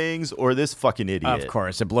view of things, or this fucking idiot? Of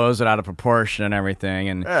course, it blows it out of proportion and everything.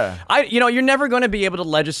 And you're never going to be able to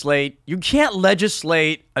legislate. You can't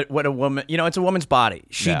legislate what a woman. It's a woman's body.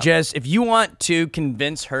 If you want to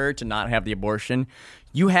convince her to not have the abortion,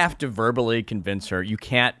 you have to verbally convince her. You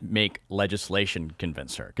can't make legislation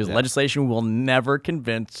convince her because legislation will never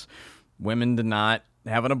convince women to not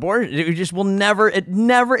have an abortion. It just will never,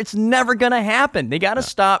 it's never going to happen. They got to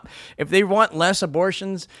stop. If they want less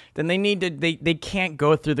abortions, then they need to, they can't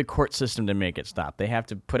go through the court system to make it stop. They have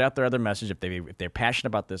to put out their other message. If they're passionate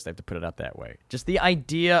about this, they have to put it out that way. Just the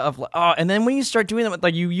idea of, and then when you start doing that,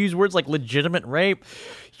 like you use words like legitimate rape,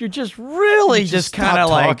 you're just really just kind of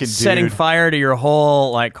like setting fire to your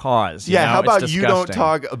whole like cause. Yeah, know? how about you don't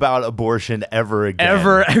talk about abortion ever again?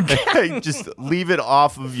 Ever again. Just leave it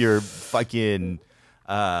off of your fucking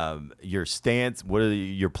your stance,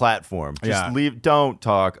 your platform. Just don't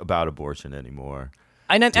talk about abortion anymore.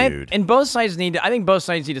 And both sides I think both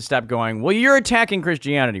sides need to stop going, well, you're attacking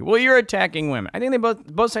Christianity. Well, you're attacking women. I think they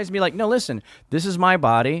both sides be like, no, listen, this is my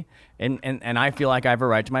body. And I feel like I have a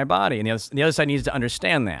right to my body. And the other side needs to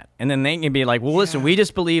understand that. And then they can be like, well, listen, we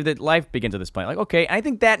just believe that life begins at this point. Like, okay, I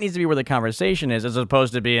think that needs to be where the conversation is, as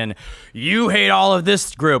opposed to being, you hate all of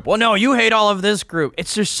this group. Well, no, you hate all of this group.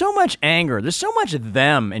 There's so much anger. There's so much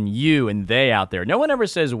them and you and they out there. No one ever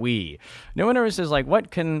says we. No one ever says, like, what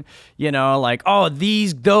can, like, oh,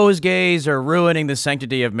 those gays are ruining the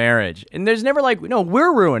sanctity of marriage. And there's never like, no,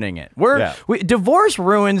 we're ruining it. Divorce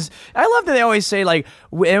ruins. I love that they always say, like,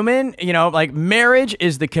 women, like marriage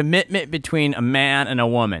is the commitment between a man and a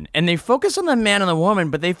woman. And they focus on the man and the woman,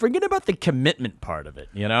 but they forget about the commitment part of it,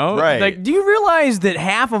 Right. Like, do you realize that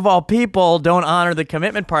half of all people don't honor the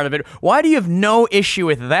commitment part of it? Why do you have no issue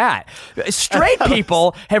with that? Straight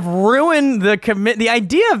people have ruined the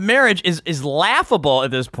idea of marriage is laughable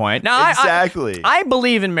at this point. Now, exactly. I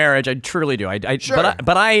believe in marriage. I truly do. Sure.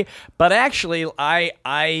 But actually,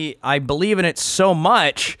 I believe in it so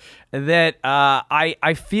much that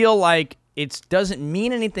I feel like it doesn't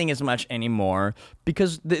mean anything as much anymore,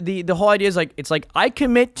 because the whole idea is like, it's like I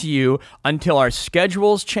commit to you until our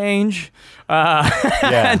schedules change.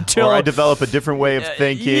 Until or I develop a different way of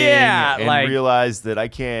thinking. And like, realize that I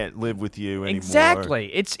can't live with you anymore.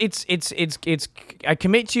 Exactly. It's I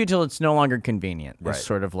commit to you till it's no longer convenient. Right. It's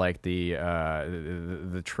sort of like the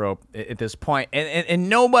trope at this point. And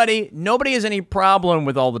nobody has any problem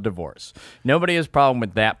with all the divorce. Nobody has problem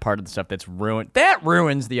with that part of the stuff that's ruined. That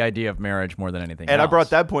ruins the idea of marriage more than anything else. And I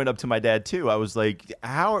brought that point up to my dad too. I was like,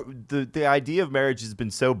 how the idea of marriage has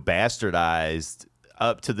been so bastardized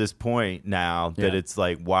up to this point now that it's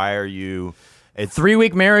like, why are you...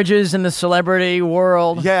 3-week marriages in the celebrity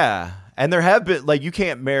world. Yeah. And there have been, like, you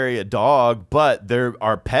can't marry a dog, but there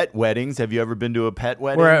are pet weddings. Have you ever been to a pet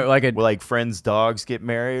wedding? Where like friends' dogs get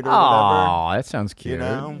married or whatever? Oh, that sounds cute.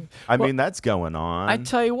 I mean, that's going on. I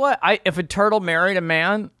tell you what, if a turtle married a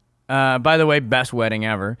man... by the way, best wedding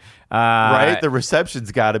ever. Right? The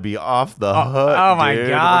reception's got to be off the hook. Oh my dude.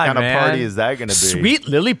 God, what kind man. of party is that going to be? Sweet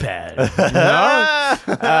lily pad.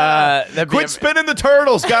 Quit spinning the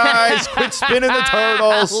turtles, guys. Quit spinning the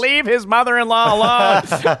turtles. Leave his mother-in-law alone.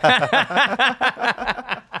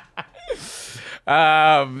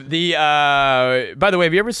 By the way,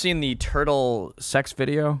 have you ever seen the turtle sex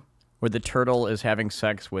video where the turtle is having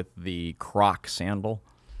sex with the Croc sandal?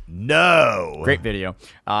 No. Great video.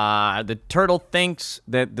 The turtle thinks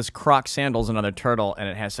that this Croc sandal is another turtle, and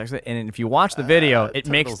it has sex with it. And if you watch the video, it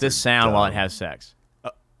makes this sound while it has sex.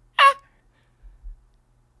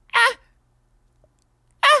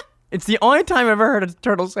 It's the only time I've ever heard a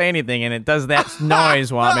turtle say anything, and it does that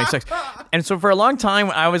noise while it makes sex. And so for a long time,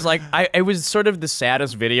 I was like, it was sort of the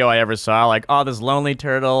saddest video I ever saw. Like, oh, this lonely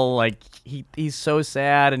turtle, like, he's so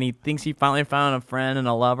sad, and he thinks he finally found a friend and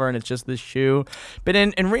a lover, and it's just this shoe. But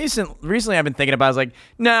recently I've been thinking about it, I was like,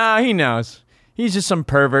 nah, he knows. He's just some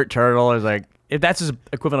pervert turtle. It's like, if that's his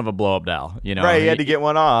equivalent of a blow-up doll, Right, he had to get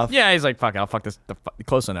one off. Yeah, he's like, fuck it, I'll fuck this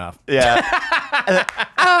close enough.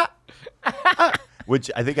 Yeah.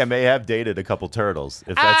 Which I think I may have dated a couple turtles.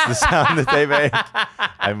 If that's the sound that they make,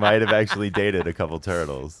 I might have actually dated a couple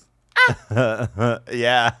turtles.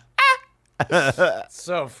 Yeah.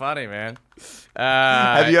 So funny, man.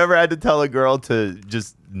 Have you ever had to tell a girl to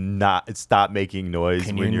just not stop making noise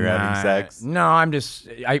when you're having sex? No,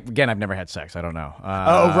 I've never had sex. I don't know.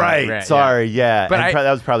 Right. Sorry. Yeah. But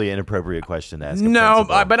that was probably an inappropriate question to ask. No,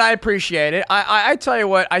 but I appreciate it. I tell you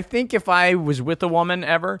what, I think if I was with a woman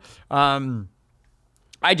ever,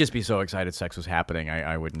 I'd just be so excited sex was happening.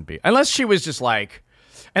 I wouldn't be. Unless she was just like...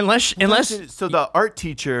 Unless so the art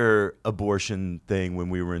teacher abortion thing when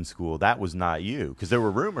we were in school, that was not you, because there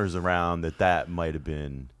were rumors around that might have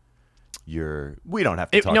been your. We don't have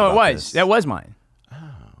to talk. No, about it was. this. That was mine. Oh.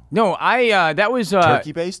 No, that was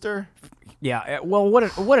turkey baster. Yeah. Well,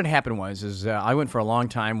 what had happened was I went for a long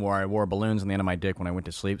time where I wore balloons on the end of my dick when I went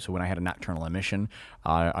to sleep. So when I had a nocturnal emission,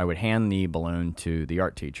 I would hand the balloon to the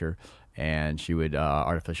art teacher, and she would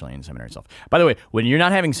artificially inseminate herself. By the way, when you're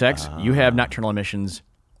not having sex, you have nocturnal emissions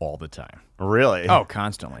all the time. Really? Oh,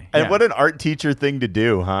 constantly. And Yeah. what an art teacher thing to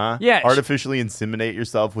do, huh? Yeah, Artificially inseminate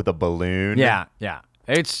yourself with a balloon. Yeah.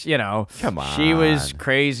 It's, Come she was on.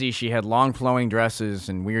 crazy. She had long flowing dresses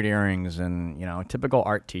and weird earrings and, typical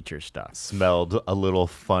art teacher stuff. Smelled a little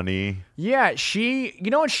funny. Yeah, you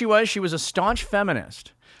know what she was? She was a staunch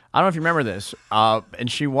feminist. I don't know if you remember this.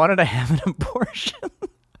 And she wanted to have an abortion.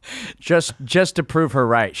 just to prove her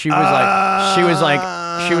right. She's like,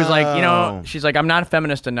 I'm not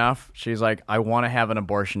feminist enough. She's like, I want to have an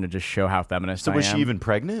abortion to just show how feminist I am. Was she even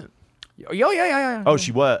pregnant? Yeah. Oh,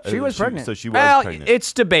 she was. She was pregnant. So she was pregnant.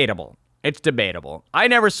 It's debatable. I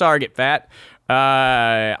never saw her get fat.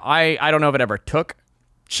 I don't know if it ever took.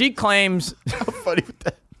 She claims. How funny with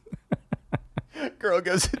that. Girl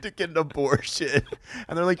goes in to get an abortion,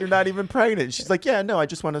 and they're like, "You're not even pregnant." She's like, "Yeah, no, I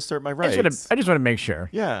just want to assert my rights." I just want to make sure.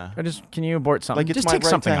 Yeah. Can you abort something? Like, it's just my take right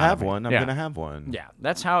something to out have of me. one. I'm gonna have one. Yeah,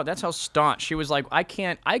 that's how staunch she was. Like, I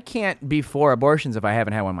can't be for abortions if I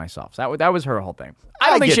haven't had one myself. So that was her whole thing. I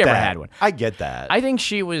don't think she ever had one. I get that. I think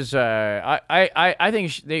she was. I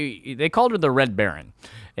think they called her the Red Baron,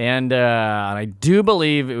 and I do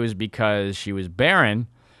believe it was because she was barren,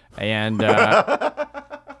 and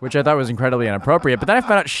which I thought was incredibly inappropriate. But then I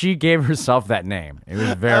found out she gave herself that name. It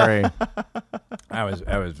was very. I was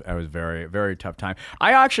very, very tough time.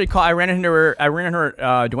 I ran into her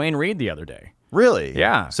Dwayne Reed the other day. Really?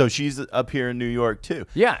 Yeah. So she's up here in New York too.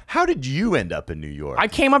 Yeah. How did you end up in New York? I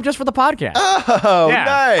came up just for the podcast. Oh, yeah.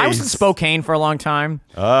 nice. I was in Spokane for a long time.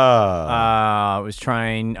 Oh. I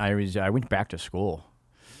went back to school.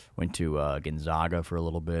 Went to Gonzaga for a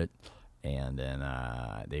little bit, and then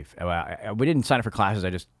we didn't sign up for classes. I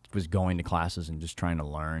just was going to classes and just trying to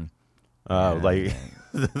learn. Like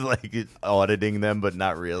auditing them, but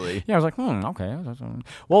not really. Yeah, I was like, okay.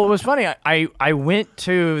 Well, it was funny. I went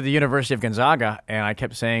to the University of Gonzaga, and I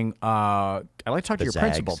kept saying, I'd like to talk to your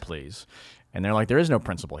principal, please. And they're like, there is no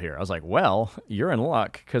principal here. I was like, well, you're in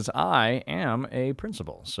luck because I am a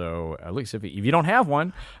principal. So at least if you don't have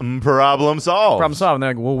one, Problem solved. problem solved. And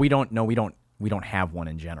they're like, well, we don't have one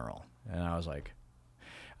in general. And I was like,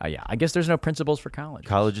 yeah, I guess there's no principals for college.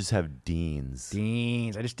 Colleges have deans.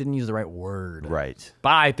 Deans. I just didn't use the right word. Right.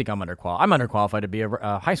 But I think I'm underqualified. I'm underqualified to be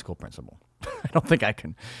a high school principal. I don't think I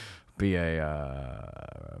can be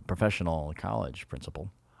a professional college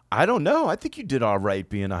principal. I don't know. I think you did all right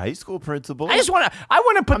being a high school principal. I want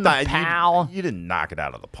to put the pal. You didn't knock it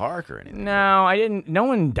out of the park or anything. No, I didn't. No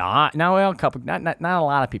one died. No, well, not a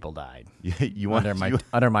lot of people died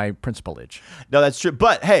under my principalage. No, that's true.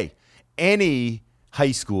 But hey, any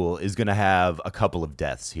high school is going to have a couple of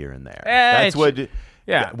deaths here and there. That's what.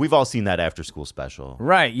 Yeah, we've all seen that after school special.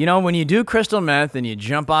 Right. When you do crystal meth and you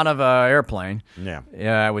jump out of an airplane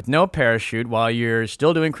with no parachute while you're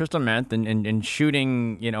still doing crystal meth and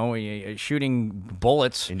shooting, shooting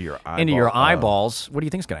bullets into your eyeballs, what do you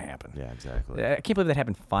think's going to happen? Yeah, exactly. I can't believe that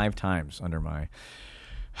happened 5 times under my...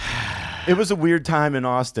 It was a weird time in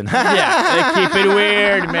Austin. Yeah, they keep it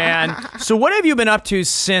weird, man. So what have you been up to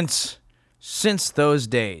since those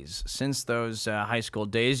days, since those high school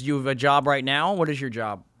days? You have a job right now. What is your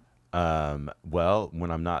job? Well, when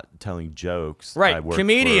I'm not telling jokes, right? I work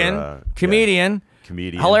comedian. For, comedian.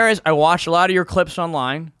 Hilarious. I watched a lot of your clips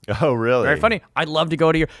online. Oh, really? Very funny. I'd love to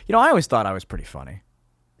go to your. I always thought I was pretty funny.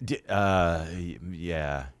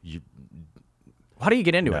 Yeah. How do you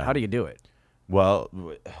get into it? How do you do it? Well,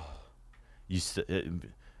 just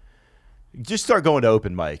start going to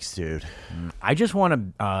open mics, dude. I just want to.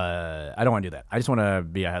 I don't want to do that. I just want to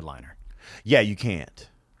be a headliner. Yeah, you can't.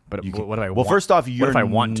 But what do I? Well, first off, you're if I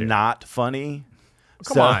want to? Not funny.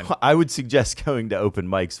 Come on. I would suggest going to open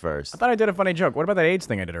mics first. I thought I did a funny joke. What about that AIDS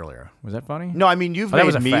thing I did earlier? Was that funny? No, I mean you've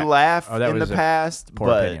made me laugh in the past. Poor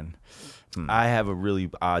opinion. I have a really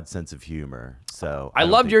odd sense of humor, so I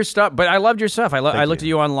loved your stuff. But I loved your stuff. I looked at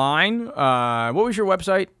you online. What was your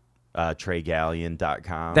website?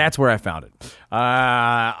 TreyGalyon.com. That's where I found it.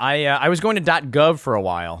 I was going to .gov for a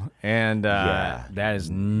while, and there's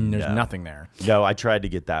nothing there. No, I tried to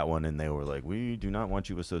get that one, and they were like, "We do not want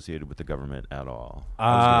you associated with the government at all."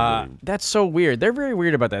 That's so weird. They're very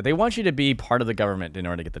weird about that. They want you to be part of the government in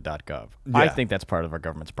order to get the .gov. Yeah. I think that's part of our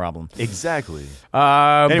government's problem. Exactly.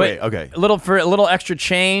 Anyway, okay. A little extra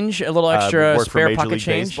change, a little extra spare pocket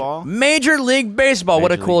change. Baseball? Major League Baseball.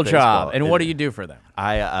 What a cool job! And what do you do for them?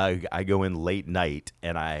 I go in late night,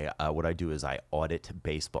 and what I do is I audit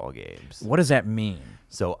baseball games. What does that mean?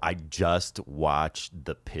 So I just watched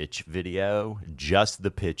the pitch video, just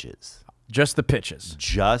the pitches. Just the pitches.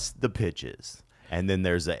 Just the pitches. And then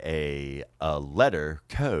there's a letter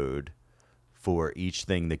code for each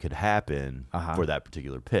thing that could happen for that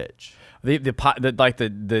particular pitch.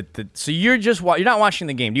 So you're not watching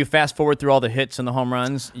the game. Do you fast forward through all the hits and the home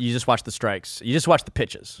runs? You just watch the strikes. You just watch the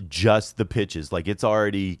pitches. Just the pitches, like it's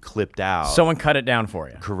already clipped out. Someone cut it down for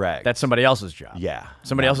you. Correct. That's somebody else's job. Yeah,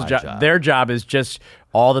 somebody not else's my job. Their job is just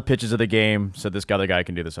all the pitches of the game, so this other guy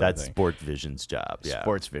can do this other That's thing. Sport Vision's job. Yeah,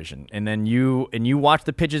 Sports Vision, and then you watch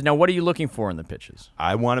the pitches. Now, what are you looking for in the pitches?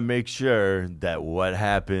 I want to make sure that what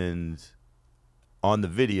happened on the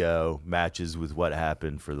video matches with what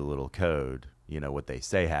happened for the little code. You know, what they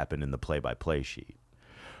say happened in the play-by-play sheet.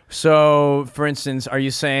 So, for instance, are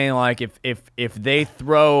you saying like if they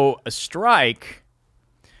throw a strike,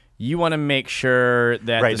 you want to make sure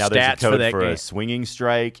that Right the now, there's a stats for code that for game? a swinging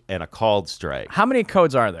strike and a called strike. How many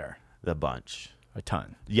codes are there? A bunch. A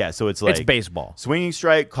ton. Yeah, so it's like It's baseball. swinging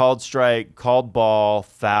strike, called ball,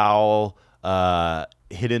 foul,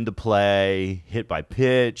 hit into play, hit by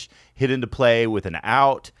pitch, hit into play with an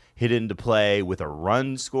out, hit into play with a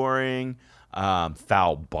run scoring,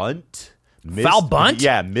 foul bunt. Foul bunt?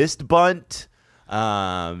 Yeah, missed bunt.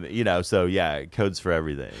 So yeah, codes for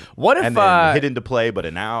everything. What if and then hit into play but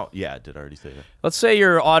an out? Yeah, did I already say that? Let's say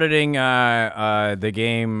you're auditing the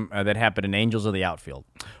game that happened in Angels of the Outfield,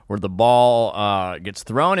 where the ball gets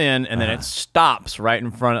thrown in and then it stops right in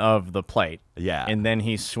front of the plate. Yeah. And then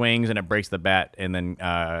he swings and it breaks the bat and then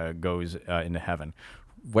goes into heaven.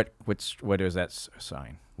 What is that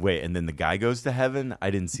sign? Wait, and then the guy goes to heaven? I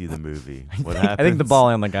didn't see the movie. What happens? I think the ball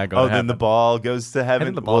and the guy go to Oh, heaven. then the ball goes to heaven?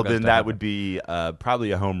 think the ball Well, goes then to that heaven. would be probably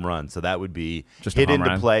a home run. So that would be Just a hit home into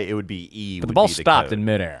run? play. It would be E. But the would ball be stopped code. in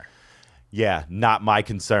midair. Yeah, not my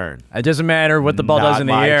concern. It doesn't matter what the ball Not does in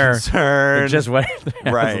the my air. concern. It's just what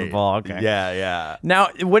Right. the ball. Okay. Yeah, yeah. Now,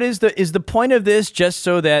 what is the point of this? Just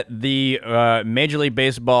so that the Major League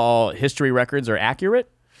Baseball history records are accurate?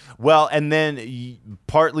 Well, and then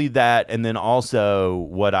partly that, and then also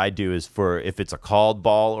what I do is for if it's a called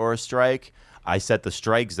ball or a strike, I set the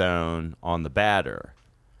strike zone on the batter.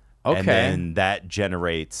 Okay. And then that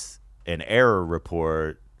generates an error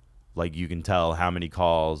report. Like you can tell how many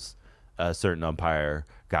calls a certain umpire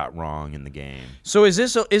got wrong in the game. So is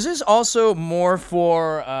this also more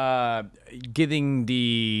for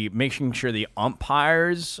making sure the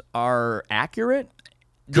umpires are accurate?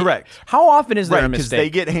 Correct. How often is there a Right, because mistake? they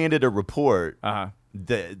get handed a report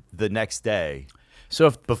the next day. So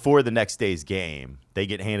if Before the next day's game, they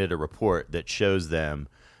get handed a report that shows them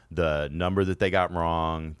the number that they got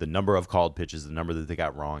wrong, the number of called pitches, the number that they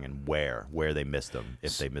got wrong, and where they missed them.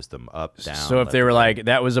 If they missed them up, down. so if left, they were or right. like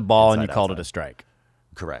that was a ball and you Inside, called it outside. a strike,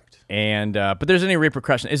 Correct. and but there's any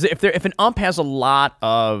repercussion? If an ump has a lot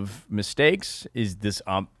of mistakes, is this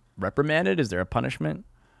ump reprimanded? Is there a punishment?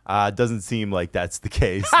 It doesn't seem like that's the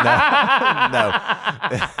case. No.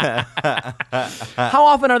 How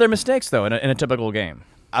often are there mistakes though in a typical game?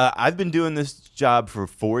 I've been doing this job for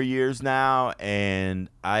 4 years now, and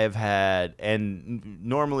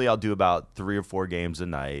normally I'll do about 3 or 4 games a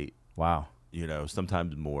night. Wow.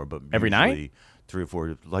 Sometimes more, but Every night? usually 3 or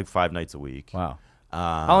 4, like 5 nights a week. Wow.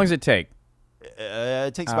 How long does it take?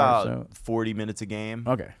 It takes Hour or about 40 minutes a game.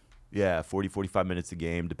 Okay. Yeah, 40, 45 minutes a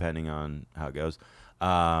game, depending on how it goes.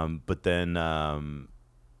 But then,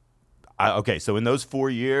 so in those 4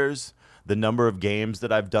 years, the number of games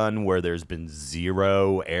that I've done where there's been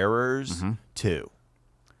 0 errors, 2.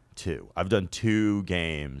 I've done 2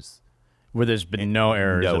 games. Where there's been no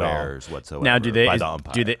errors No at all. errors whatsoever. Now, do they by the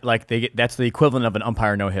umpire. that's the equivalent of an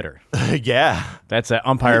umpire no hitter? Yeah. That's an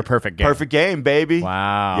umpire perfect game. Perfect game, baby.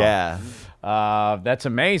 Wow. Yeah. That's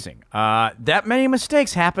amazing. That many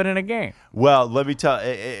mistakes happen in a game. Well, let me tell.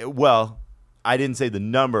 I didn't say the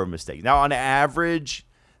number of mistakes. Now, on average,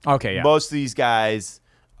 Okay, yeah. most of these guys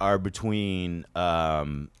are between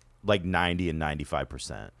like 90 and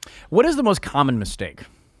 95%. What is the most common mistake?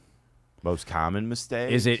 Most common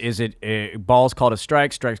mistake? Is it balls called as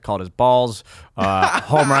strikes called as balls,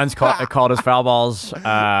 home runs called as foul balls,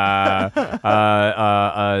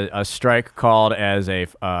 a strike called as a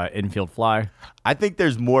infield fly? I think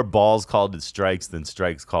there's more balls called as strikes than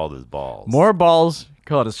strikes called as balls. More balls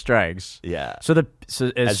called as strikes. Yeah.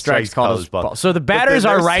 As strikes called as balls. So the But then batters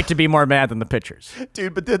are there's- right to be more mad than the pitchers.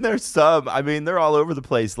 Dude, but then there's some. I mean, they're all over the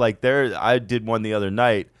place. Like I did one the other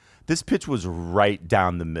night. This pitch was right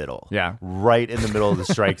down the middle. Yeah. Right in the middle of the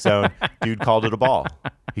strike zone. Dude called it a ball.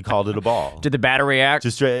 He called it a ball. Did the batter react?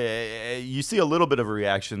 Just you see a little bit of a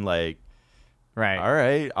reaction like, right. all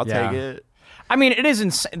right, I'll Yeah. take it. I mean, it is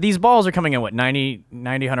insane. These balls are coming at what, 90,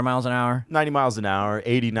 100 miles an hour? 90 miles an hour,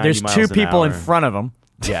 80, 90 There's miles 2 an people in hour. front of them.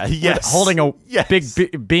 Yeah, yes. holding a Yes.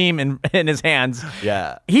 big beam in his hands.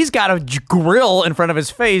 Yeah. He's got a grill in front of his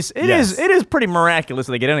face. It Yes. is pretty miraculous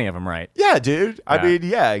that they get any of them right. Yeah, dude. I Yeah. mean,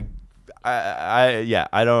 yeah.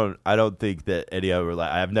 I don't think that any of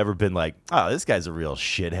I've never been like, oh, this guy's a real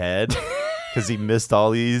shithead because he missed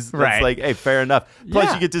all these. Right. It's like, hey, fair enough. Plus,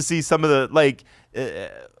 Yeah. you get to see some of the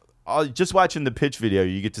just watching the pitch video,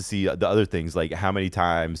 you get to see the other things, like how many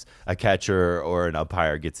times a catcher or an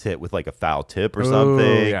umpire gets hit with like a foul tip or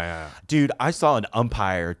something. yeah. Dude, I saw an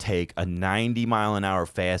umpire take a 90-mile-an-hour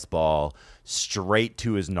fastball straight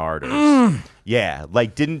to his narders. Yeah,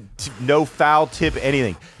 like no foul tip,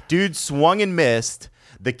 anything. Dude swung and missed.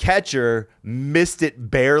 The catcher missed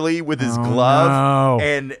it barely with his glove,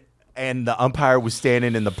 no. and the umpire was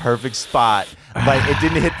standing in the perfect spot. Like, it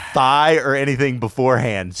didn't hit thigh or anything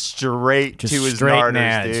beforehand. Straight Just to his straight narders,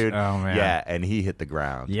 nads. dude. Oh, man. Yeah, and he hit the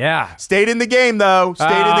ground. Yeah. Stayed in the game, though. Stayed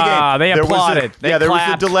in the game. They applauded. They there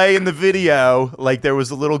clapped. was a delay in the video. Like, there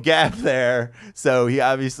was a little gap there. So he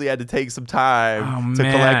obviously had to take some time to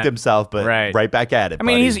man. collect himself, but right back at it, I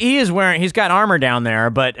mean, buddy. he's got armor down there,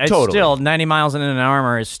 but it's Totally. still 90 miles in an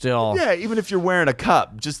armor is still. Yeah, even if you're wearing a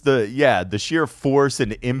cup, just the sheer force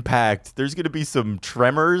and impact, there's going to be some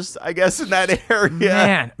tremors, I guess, in that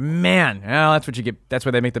area. Man. Oh, that's what you get. That's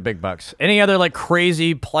where they make the big bucks. Any other like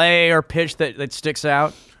crazy play or pitch that sticks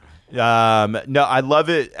out? No, I love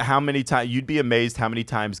it. How many times you'd be amazed how many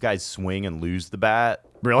times guys swing and lose the bat.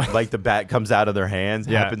 Really? Like the bat comes out of their hands.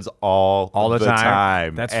 Yeah. Happens all the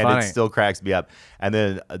time. That's and funny. it still cracks me up. And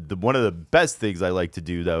then one of the best things I like to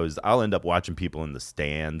do though is I'll end up watching people in the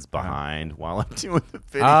stands behind while I'm doing the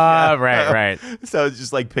video. Right. So it's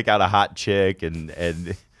just like pick out a hot chick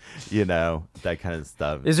and you know, that kind of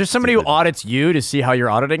stuff. Is there somebody who audits you to see how your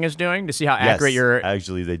auditing is doing, to see how accurate you're?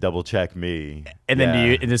 Actually, they double check me. And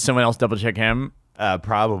then does someone else double check him?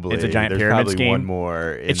 Probably. It's a giant There's pyramid probably scheme. one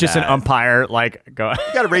more. It's just an umpire, like, go.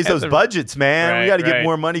 We got to raise those budgets, man. Right, we got to get right.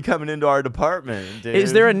 more money coming into our department, dude.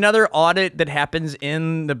 Is there another audit that happens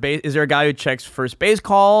in the base? Is there a guy who checks first base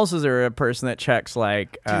calls? Is there a person that checks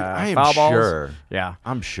like I am foul balls? sure. Yeah,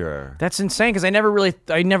 I'm sure. that's insane because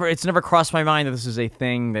it's never crossed my mind that this is a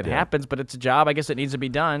thing that happens, but it's a job. I guess it needs to be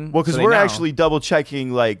done. Well, because so we're they know. actually double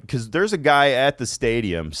checking, like, because there's a guy at the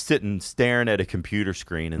stadium staring at a computer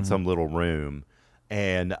screen in some little room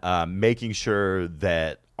and making sure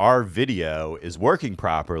that our video is working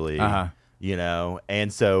properly, you know?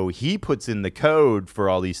 And so he puts in the code for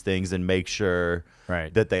all these things and makes sure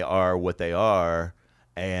that they are what they are.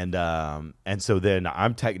 And so then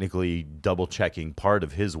I'm technically double checking part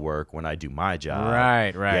of his work when I do my job.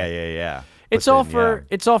 Right. Yeah. It's all for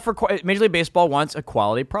Major League Baseball wants a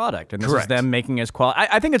quality product, and this Correct. is them making as quality.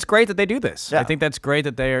 I think it's great that they do this. Yeah. I think that's great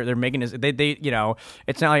that they're making this. They you know,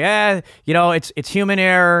 it's not like it's human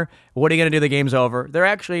error. What are you gonna do? The game's over. They're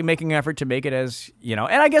actually making an effort to make it as and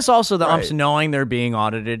I guess also the umps knowing they're being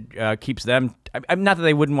audited keeps them. I'm not that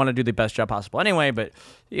they wouldn't want to do the best job possible anyway, but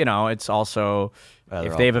it's also.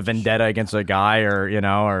 If they have a vendetta against a guy, or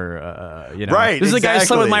Right, this is the guy who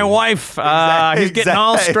slept with my wife. He's getting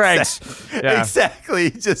all strikes. Yeah. Exactly.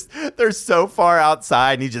 Just they're so far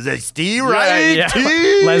outside, and he just says, "Steve, right?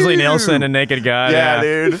 Leslie Nielsen and Naked Gun. Yeah,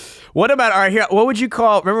 dude. What about what would you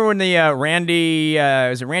call? Remember when the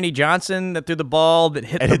was it Randy Johnson that threw the ball that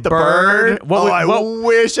hit Hit the bird? What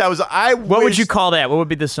What would you call that? What would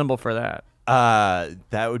be the symbol for that?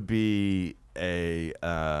 That would be a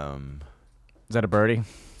Is that a birdie?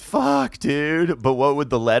 Fuck, dude. But what would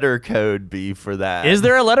the letter code be for that? Is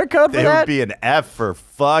there a letter code for It that? would be an F for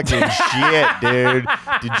fucking shit, dude.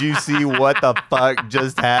 Did you see what the fuck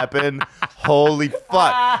just happened? Holy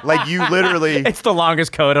fuck. Like, you literally... It's the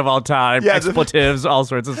longest code of all time. Yeah, expletives, all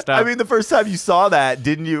sorts of stuff. I mean, the first time you saw that,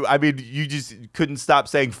 didn't you? I mean, you just couldn't stop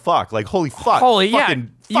saying fuck. Like, holy fuck.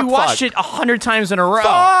 You watched it 100 times in a row.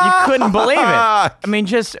 Fuck. You couldn't believe it. I mean,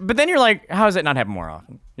 but then you're like, how does it not happen more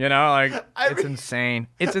often? It's insane.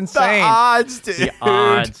 It's insane. The odds, dude. The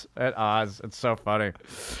odds. At odds. It's so funny.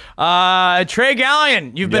 Trey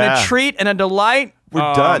Galyon, you've been a treat and a delight.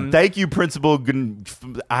 We're done. Thank you, Principal.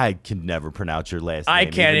 I can never pronounce your last name. I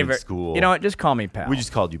can't even even. in school. You know what? Just call me pal. We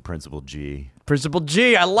just called you Principal G. Principal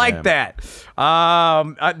G. I like that.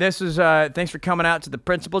 This is thanks for coming out to the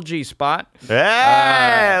Principal G spot.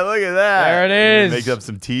 Hey, look at that. There it is. Make up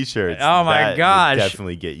some T-shirts. Oh my That gosh. would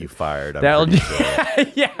definitely get you fired. That'll I'm pretty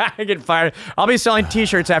sure. Yeah, I get fired. I'll be selling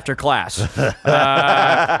T-shirts after class. I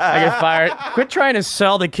get fired. Quit trying to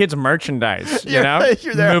sell the kids merchandise. You're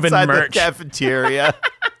there moving outside merch. the cafeteria.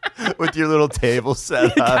 With your little table set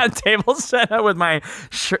up. Got a table set up with my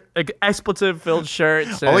expletive-filled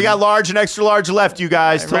shirts. Only got large and extra large left, you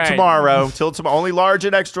guys, till Right. tomorrow. Till tomorrow. Only large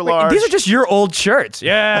and extra large. These are just your old shirts.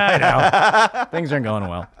 Yeah, I know. Things aren't going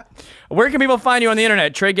well. Where can people find you on the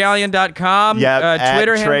internet? TreyGalyon.com. Yeah,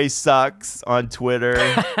 Twitter. at Trey Sucks on Twitter.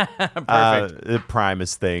 Perfect. The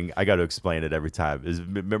Primus thing. I got to explain it every time.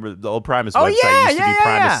 Remember the old Primus Oh, website yeah, used to be yeah,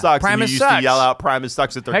 Primus yeah. Sucks. Primus and you used Sucks. to yell out Primus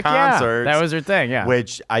Sucks at their Heck concerts. yeah. That was their thing, yeah.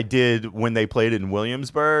 Which I did when they played it in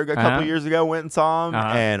Williamsburg a couple years ago, went and saw them.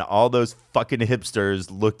 And all those fucking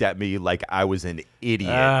hipsters looked at me like I was an idiot.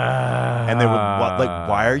 And they were like,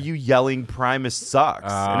 why are you yelling Primus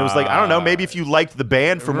Sucks? And it was like, I don't know, maybe if you liked the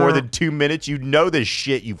band for more than 2 minutes, you'd know this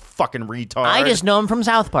shit, you fucking retard. I just know him from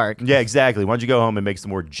South Park. Yeah, exactly. Why don't you go home and make some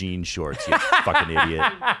more jean shorts, you fucking idiot.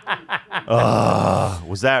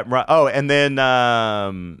 Was that right? Oh, and then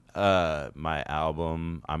my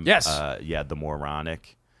album, The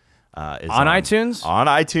Moronic. Is On iTunes? On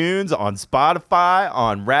iTunes, on Spotify,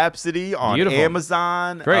 on Rhapsody, on Beautiful.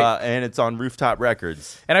 Amazon. Great. And it's on Rooftop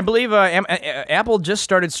Records. And I believe Apple just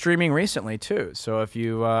started streaming recently, too. So if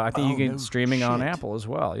you, I think you can streaming on Apple as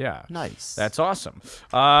well. Yeah. Nice. That's awesome.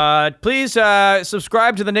 Please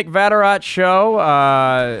subscribe to the Nick Vatterott Show.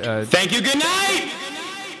 Thank you. Good night.